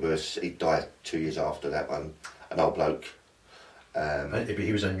bloke with us, he died 2 years after that one, an old bloke.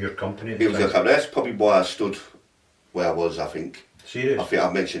 He was in your company? He was in your company. That's probably why I stood where I was, I think. Serious? I think I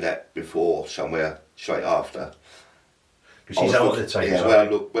mentioned that before, somewhere, straight after. Because he's out at the time. Yeah,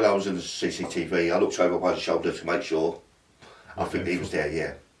 when I was in the CCTV, I looked over one shoulder to make sure. I think he was there,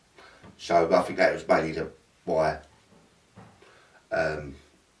 yeah. So I think that was mainly the why.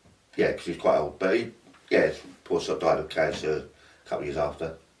 Because he's quite old. But poor son died of cancer a couple of years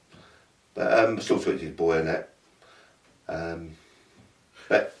after. But I still talk to his boy and that.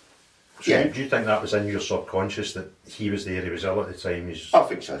 Do you think that was in your subconscious that he was there, he was ill at the time? I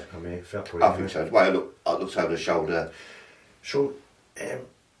think so. I mean, fair play. I think so. The way I looked over the shoulder. So,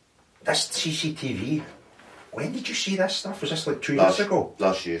 this CCTV, when did you see this stuff? Was this like 2 years ago?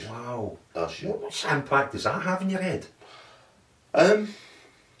 Last year. Wow. Last year. What impact does that have in your head? I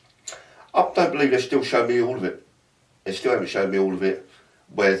don't believe they still show me all of it. They still haven't shown me all of it.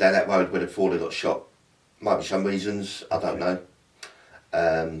 Where down that road where they got shot. Might be some reasons, I don't know.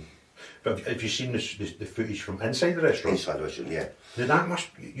 But have you seen the footage from inside the restaurant? Inside the restaurant, yeah. Now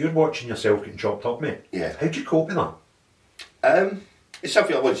you're watching yourself getting chopped up, mate. Yeah. How'd you cope with that? It's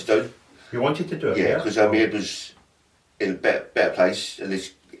something I wanted to do. You wanted to do it? Yeah, because it was in a better place, and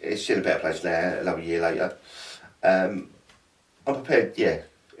it's in a better place now, another year later. I'm prepared, yeah.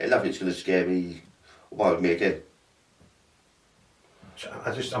 Nothing it's going to scare me or bother me again.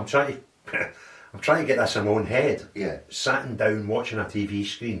 I'm trying to get this in my own head. Yeah. Sitting down, watching a TV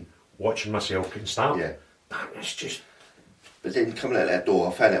screen, watching myself getting stabbed. Yeah. It's just... But then coming out that door,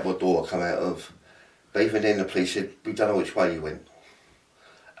 I found out what door I come out of. But even then the police said, we don't know which way you went.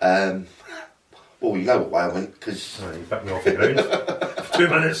 Well, you know what way I went, because... You picked me off the ground 2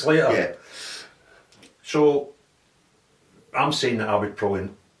 minutes later. Yeah. So, I'm saying that I would probably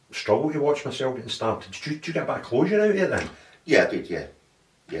struggle to watch myself getting stabbed. Did you get a bit of closure out of it then? Yeah, I did, yeah.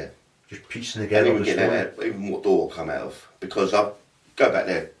 Yeah. Just piecing together the story. Even what door I come out of. Because I go back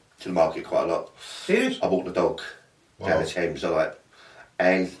there to the market quite a lot. Serious? I walk the dog down the Thames,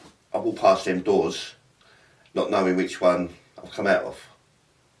 and I walk past them doors, not knowing which one I've come out of.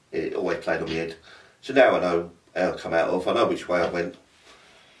 It always played on my head. So now I know how I come out of, I know which way I went.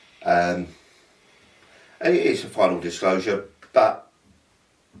 And it is a final disclosure, but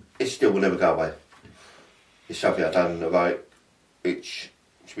it still will never go away. It's something I've done right, which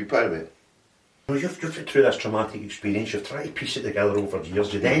should be proud of it. Well, you've been through this traumatic experience, you've tried to piece it together over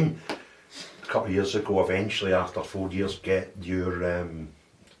years. You then, a couple of years ago, eventually after 4 years, get your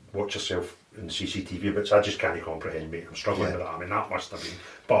watch yourself in the CCTV, which I just can't comprehend, mate. I'm struggling with that. I mean, that must have been,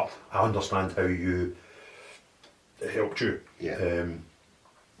 but I understand how it helped you. Yeah.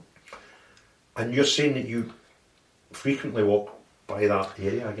 And you're saying that you frequently walk by that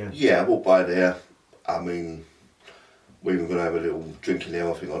area again? Yeah, I walk by there. I mean, we were going to have a little drinking there,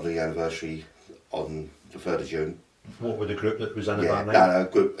 I think, on the anniversary on the 3rd of June. What with the group that was in it that night? No,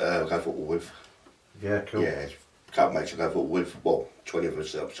 group I go football with. Yeah, cool. Yeah, a couple of mates I go football with. Well, 20 of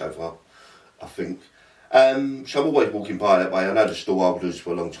us so far, I think. So I'm always walking by that way. I know the stallholders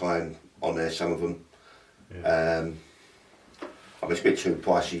for a long time on there, some of them. Yeah. I mean, it's a bit too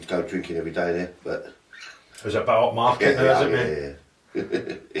pricey to go drinking every day there, but... Is it about upmarket now, is it, mate? Yeah.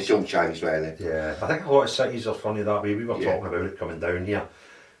 It's all changed around there. Yeah, I think a lot of cities are funny that way. We were talking about it coming down here,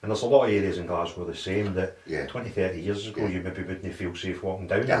 and there's a lot of areas in Glasgow the same that 20, 30 years ago you maybe wouldn't feel safe walking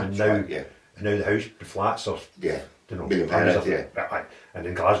down them, and now, now the flats are you know, hundreds of, and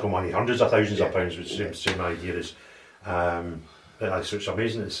in Glasgow money hundreds of thousands of pounds, which is the same idea as so it's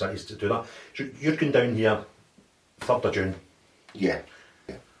amazing that the cities to do that. So you're going down here 3rd of June. Yeah.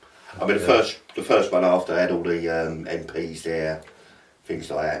 I mean, the first one after I had all the MPs there, things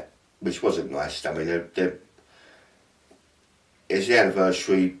like that, which wasn't nice. I mean, it's the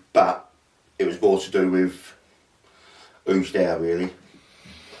anniversary, but it was more to do with who's there, really.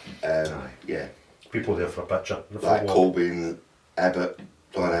 Yeah. People there for a picture. Like Corbyn, Abbott,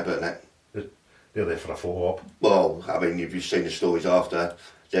 Diane Abbott and that. They're there for a photo op. Well, I mean, if you've seen the stories after,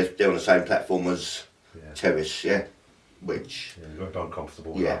 they're on the same platform as Terrace, which... Yeah, you got to be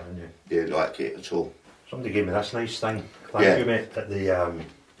uncomfortable with that, didn't you? Didn't like it at all. Somebody gave me this nice thing. Thank you, mate, at the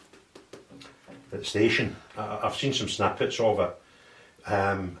station. I've seen some snippets of it.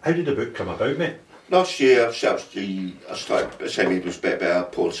 How did the book come about, mate? Last year, I started saying it was better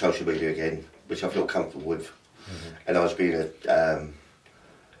put on social media again, which I feel comfortable with. Mm-hmm. And I was being a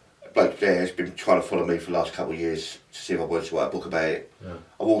bloke there has been trying to follow me for the last couple of years to see if I wanted to write a book about it. Yeah.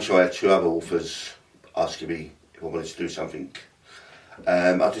 I've also had 2 other authors asking me if I wanted to do something.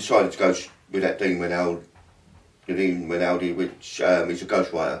 I decided to go with that Dean Rinaldi, which is a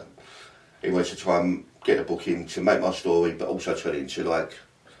ghostwriter. He wants to try and get a book in to make my story, but also turn it into like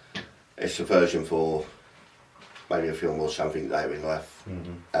it's a version for maybe a film or something later in life.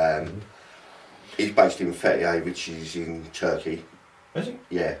 Mm-hmm. He's based in Fethiye, which is in Turkey. Is he?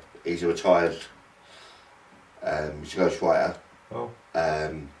 Yeah, he's a retired. He's a ghostwriter. Oh.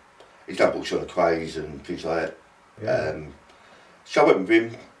 He's done books on the craze and things like that. Yeah. So I went with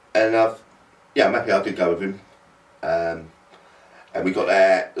him, and I'm happy I did go with him. And we got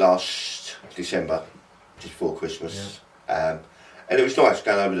there last December, just before Christmas. Yeah. And it was nice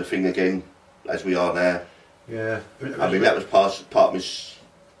going over the thing again, as we are now. Yeah. I mean, that was part of his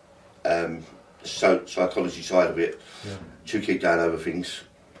psychology side of it, to keep going over things.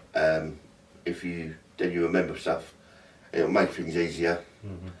 If you remember stuff, it'll make things easier.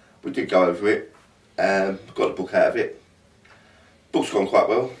 Mm-hmm. We did go over it, got the book out of it. Book's gone quite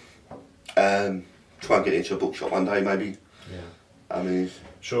well. Try and get into a bookshop one day, maybe. Yeah. I mean...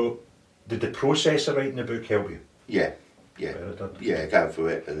 So, did the process of writing the book help you? Yeah. Yeah, going through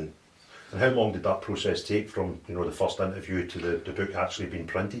it. And how long did that process take from, the first interview to the book actually being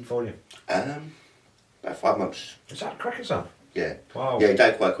printed for you? About 5 months. Is that quick as that? Yeah. Wow. Yeah, it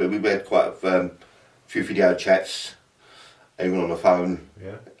did quite quick. We had quite a few video chats, even on the phone,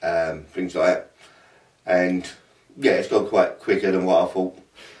 things like that. And, it's gone quite quicker than what I thought.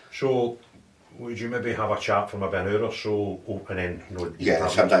 So, would you maybe have a chat for maybe an hour or so, and then,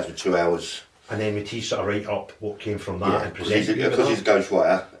 sometimes for 2 hours. And then would he sort of write up what came from that and present it? Because he's a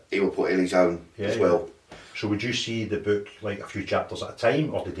ghostwriter, he will put in his own as well. So would you see the book like a few chapters at a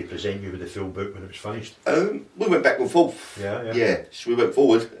time, or did they present you with the full book when it was finished? We went back and forth. Yeah, so we went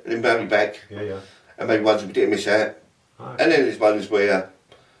forward and then maybe back. And maybe ones we didn't miss out. And then there's ones where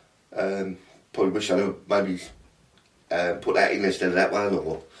probably wish I knew maybe put that in instead of that one,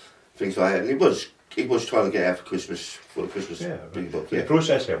 or things like that. And he was trying to get out for Christmas, for the Christmas big book. The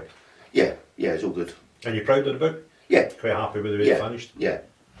process helped? Yeah, it's all good. And you're proud of the book? Yeah. Quite happy with the way it finished? Yeah.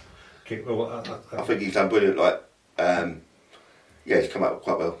 Okay, well, I think he's done brilliant. He's come out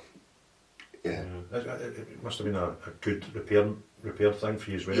quite well. Yeah. It must have been a good repair thing for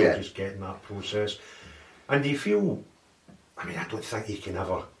you as well, just getting that process. And do you feel, I don't think you can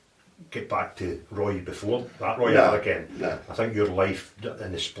ever get back to Roy before that Roy ever again. No. I think your life,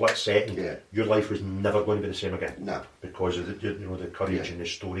 in the split second, your life was never going to be the same again. No. Because of the courage and the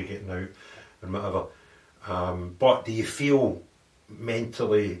story getting out and whatever. But do you feel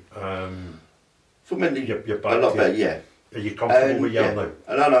mentally, you're back a lot better, yeah. Are you comfortable with you now?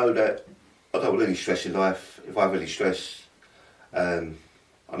 And I know that I don't want any stress in life. If I have any stress, I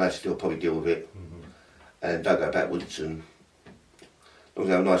know still probably deal with it. Mm-hmm. And don't go backwards, and as long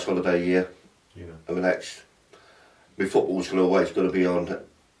as I have a nice holiday year and relax. My football's always got to be on.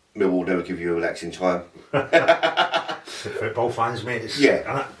 Millwall never give you a relaxing time. Football fans, mate. It's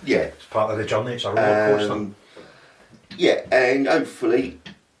part of the journey. It's a roller coaster. And hopefully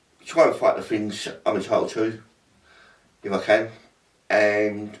try and fight the things I'm entitled to, if I can,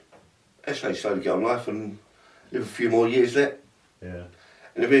 and slowly get on life and live a few more years there. Yeah.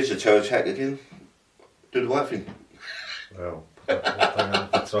 And if there's a terror attack again, do the right thing. Well,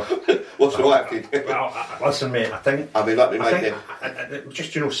 what's the right thing? Well, listen, mate. I think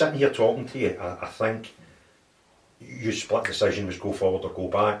just sitting here talking to you, I think your split decision was go forward or go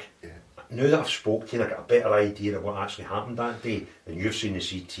back. Yeah. Now that I've spoken to you, and I got a better idea of what actually happened that day, and you've seen the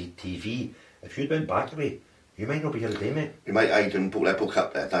CCTV. If you'd went back away, you might not be here today, mate. Your mate Aidan brought that book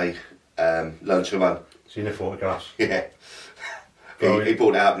up that day. Learn to Run. Seen the photographs? Yeah. He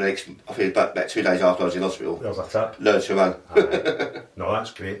brought it up next, I think about 2 days after I was in hospital. There's a tip. Learn to Run. No,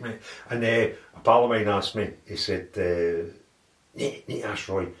 that's great, mate. And a pal of mine asked me, he said, need to ask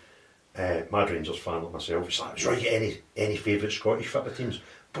Roy, mad Rangers fan like myself, he's like, Roy, get any favourite Scottish football teams?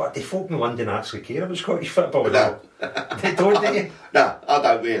 But the folk in London actually care about Scottish football. No. They don't, do you? No, I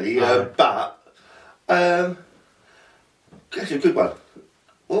don't really. But that's a good one.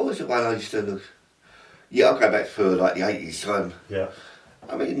 What was the one I used to look? Yeah, I'll go back for like the 80s time. Yeah.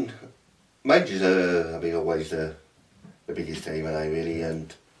 I mean, Rangers are, always the biggest team, are they, really,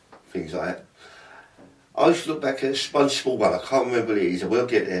 and things like that. I used to look back at one small one, I can't remember what it is, I will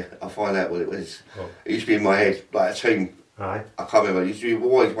get there, I'll find out what it was. Oh. It used to be in my head, like a team. Aye. I can't remember, it used to be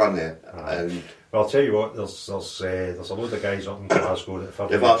always one there. And well, I'll tell you what, there's a load of guys up in Glasgow that have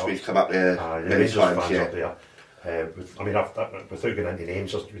they've asked me to come up there many times, fans up there. Without going into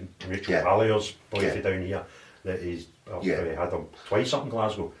names, there's Rachel Hallier's boy down here that I've had him twice up in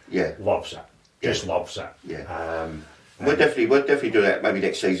Glasgow. Yeah, loves it. Just loves it. Yeah. We'll definitely do that maybe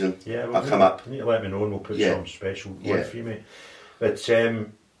next season. Yeah, I'll come up. You need to let me know and we'll put some special one for you, mate. But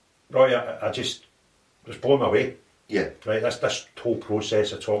Roy, I just blown my way. Yeah. Right, this whole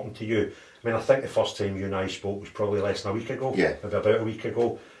process of talking to you. I mean, I think the first time you and I spoke was probably less than a week ago. Yeah. Maybe about a week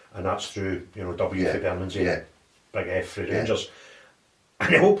ago, and that's through W for Bermondsey, Big F for Rangers,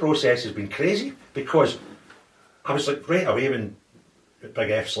 and the whole process has been crazy because I was like right away when Big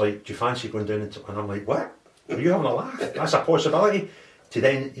F's like, "Do you fancy going down?" And I'm like, "What? Are you having a laugh? That's a possibility." To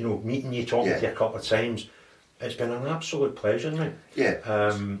then meeting you, talking to you a couple of times, it's been an absolute pleasure, mate. Yeah.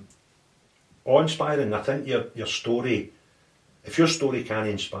 Awe-inspiring. I think your story. If your story can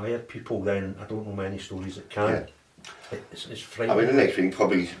inspire people, then I don't know many stories that can. Yeah. It's frightening. The next thing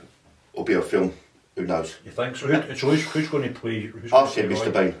probably will be a film. Who knows? You think so? Who's going to play? I'll say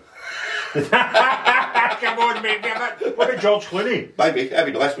Mr. Bean. Come on, mate. What about George Clooney? Maybe.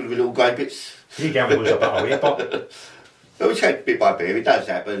 That'd be nice with little grey bits. He can lose a bit of weight, but... We take bit by bit. If it does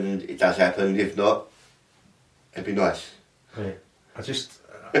happen, it does happen. If not, it'd be nice. Right.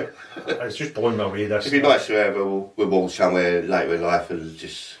 It's just blowing my way, this. It'd be nice to have a walk somewhere later in life and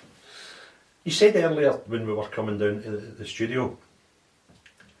just... You said earlier when we were coming down to the studio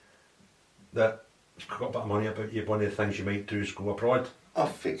that you've got a bit of money about you. One of the things you might do is go abroad. I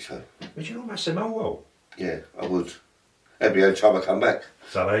think so. Would you miss the Millwall? Yeah, I would. Every other time I come back.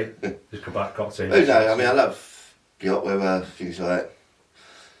 Is that right? Just come back, got time. No, I love the hot weather, things like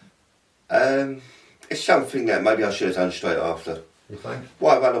that. It's something that maybe I should have done straight after. You think?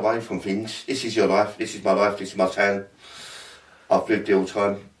 Why run away from things? This is your life, this is my life, this is my town. I've lived the whole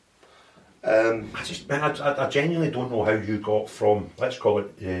time. I genuinely don't know how you got from, let's call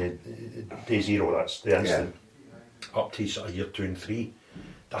it day zero, that's the instant, up to sort of year 2 and 3.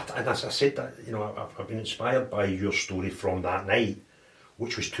 And as I said, that I've been inspired by your story from that night,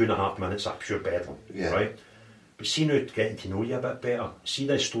 which was 2.5 minutes of pure bedlam, right? But see now, getting to know you a bit better, see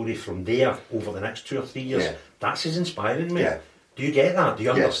the story from there over the next 2 or 3 years, that's as inspiring me. Do you get that? Do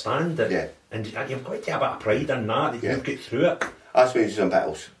you understand that? Yeah. And you've got to have a bit of pride in that you've got through it. That's been some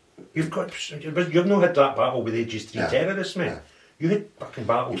battles. You've not had that battle with Aegis 3 terrorists, mate. You had fucking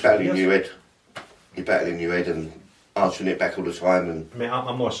battles. You're battling in your head and answering it back all the time. And I mean,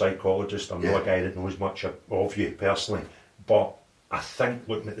 I'm not a psychologist, I'm not a guy that knows much of you personally, but I think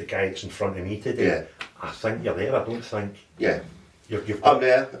looking at the guy that's in front of me today, I think you're there. I don't think I'm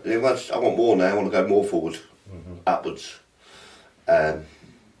there. I want more now. I want to go more forward, upwards, but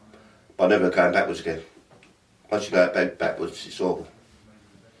I'm never going backwards again. Once you go backwards, it's awful.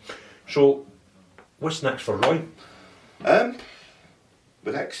 So, what's next for Roy?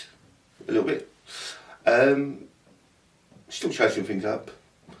 Relax a little bit. Still chasing things up.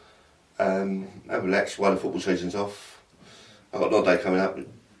 Relax while the football season's off. I've got another day coming up.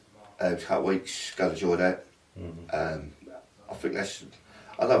 A couple of weeks. Go to enjoy that. I think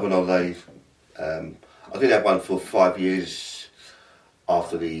I love an holiday. I did have one for 5 years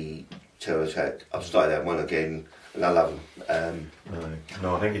after the terror attack. I've started that one again. And I love them.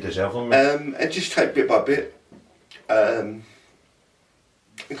 No, I think you deserve them. Mate. And just take bit by bit. And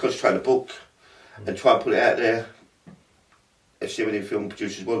concentrate on the book and try and put it out there. If see any film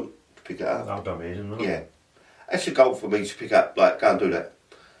producers want to pick it up. That'd be amazing, wouldn't it? Yeah. That's a goal for me to pick up, go and do that.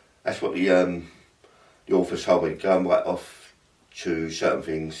 That's what the authors told me, go and write off to certain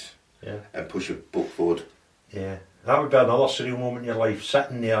things and push a book forward. Yeah. That would be another surreal moment in your life,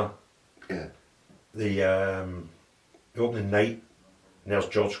 sitting there. Yeah. The opening night, and there's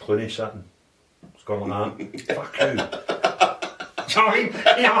George Clooney sitting. It's gone like that. Fuck who? Do you know what I mean?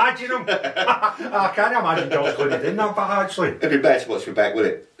 Can you imagine him? I can't imagine George Clooney doing that, but actually. It'd be better to watch me back,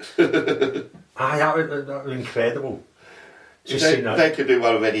 wouldn't it? That would be incredible. They could do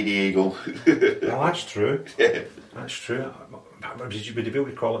one with Eddie the Eagle. Well, that's true. Yeah. That's true. Would you be able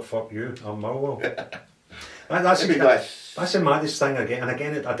to call it Fuck You or Millwall? That'd be nice. That's the maddest thing again. And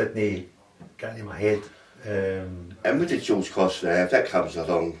again, I didn't get into my head. And with the George Cost now, if that comes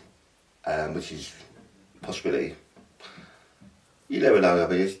along, which is a possibility, you never know. I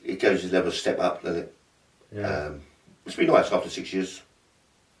mean, it goes a step up, doesn't it? Yeah. It's been nice after 6 years.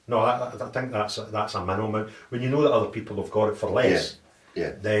 No, I think that's a minimum. When you know that other people have got it for less,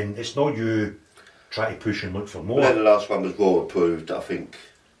 then it's not you trying to push and look for more. Well, then the last one was Royal approved. I think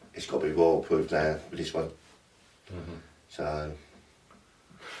it's got to be Royal approved now with this one. Mm-hmm. So,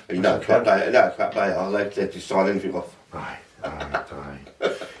 crap day. I'll let you sign anything off. Aye.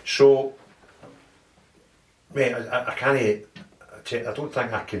 So, mate, I can't. I don't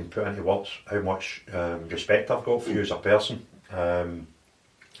think I can put into words how much respect I've got for you as a person.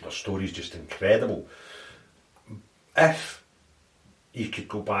 Your story's just incredible. If you could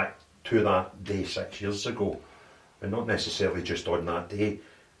go back to that day 6 years ago, and not necessarily just on that day,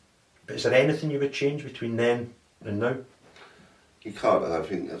 but is there anything you would change between then and now? You can't. I don't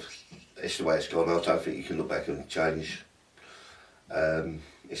think it's the way it's gone. I don't think you can look back and change.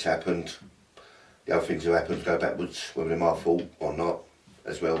 It's happened. The other things that happened go backwards, whether they're my fault or not,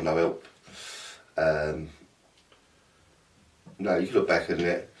 as well, no help. No, you can look back and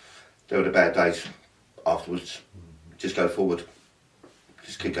there were the bad days afterwards. Just go forward.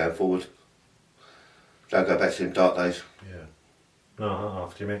 Just keep going forward. Don't go back to them dark days. Yeah. No,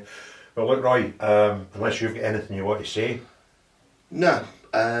 after you, mate. Well, look, Roy, unless you've got anything you want to say. No.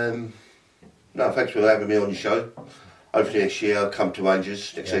 No, thanks for having me on your show. Hopefully next year I'll come to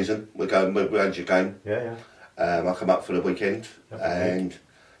Rangers next season. We're Rangers game. Yeah. I'll come up for the weekend. And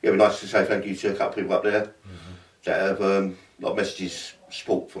it'd be nice to say thank you to a couple of people up there that have a lot of messages,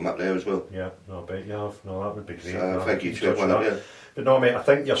 support from up there as well. Yeah, no, I bet you have. No, that would be great. So thank you to everyone up there. But no, mate, I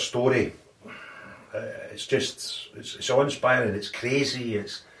think your story, it's awe-inspiring, it's crazy,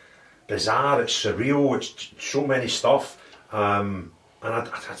 it's bizarre, it's surreal, it's so many stuff. And I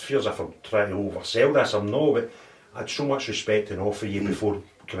feel as if I'm trying to oversell this, I'm not, but I had so much respect and awe for you before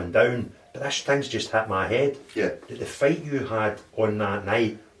coming down, but this thing's just hit my head. Yeah. The fight you had on that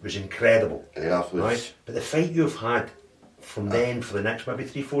night was incredible. And then afterwards. Right? But the fight you've had from then for the next maybe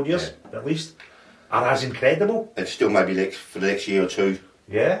 3-4 years, at least, are as incredible. It's still maybe for the next year or two.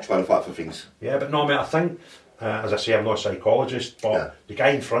 Yeah. Trying to fight for things. Yeah, but no, mate, I think, as I say, I'm not a psychologist, but the guy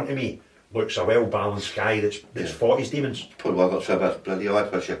in front of me looks a well-balanced guy that's fought his demons. Probably why I got so bad bloody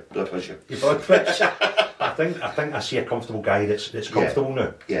blood pressure. Your blood pressure. I think I see a comfortable guy that's comfortable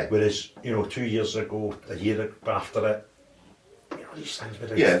now. Yeah. Whereas, 2 years ago, a year after it, these things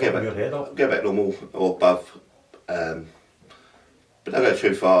would get your head up. Get back normal or above. But don't go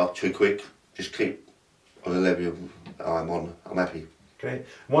too far, too quick. Just keep on the level I'm on. I'm happy. Great.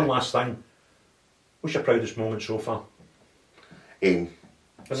 One last thing. What's your proudest moment so far? In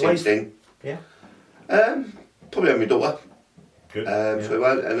 16. Yeah. Probably having my daughter. Good.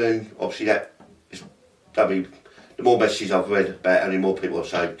 And then obviously that'll be the more messages I've read about, and the more people I've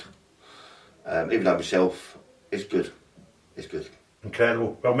saved. Even though myself, it's good. It's good.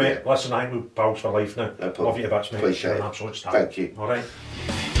 Incredible. Well, mate, listen, I think we're pals for life now. No problem. Love you to bits, mate. Appreciate You're it. an absolute star. Thank you. All right.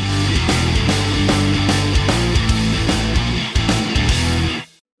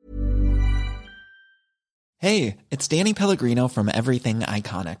 Hey, it's Danny Pellegrino from Everything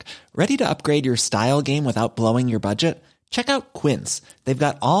Iconic. Ready to upgrade your style game without blowing your budget? Check out Quince. They've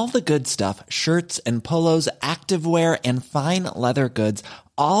got all the good stuff, shirts and polos, activewear, and fine leather goods,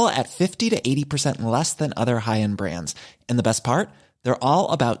 all at 50 to 80% less than other high-end brands. And the best part? They're all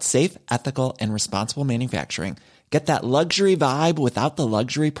about safe, ethical, and responsible manufacturing. Get that luxury vibe without the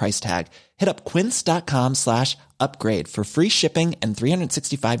luxury price tag. Hit up quince.com/upgrade for free shipping and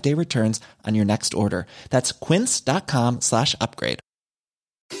 365-day returns on your next order. That's quince.com/upgrade.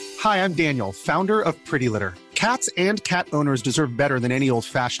 Hi, I'm Daniel, founder of Pretty Litter. Cats and cat owners deserve better than any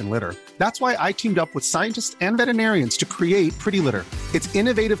old-fashioned litter. That's why I teamed up with scientists and veterinarians to create Pretty Litter. Its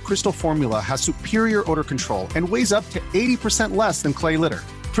innovative crystal formula has superior odor control and weighs up to 80% less than clay litter.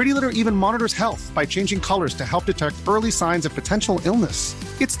 Pretty Litter even monitors health by changing colors to help detect early signs of potential illness.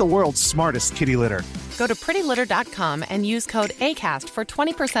 It's the world's smartest kitty litter. Go to prettylitter.com and use code ACAST for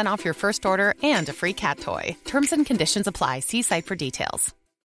 20% off your first order and a free cat toy. Terms and conditions apply. See site for details.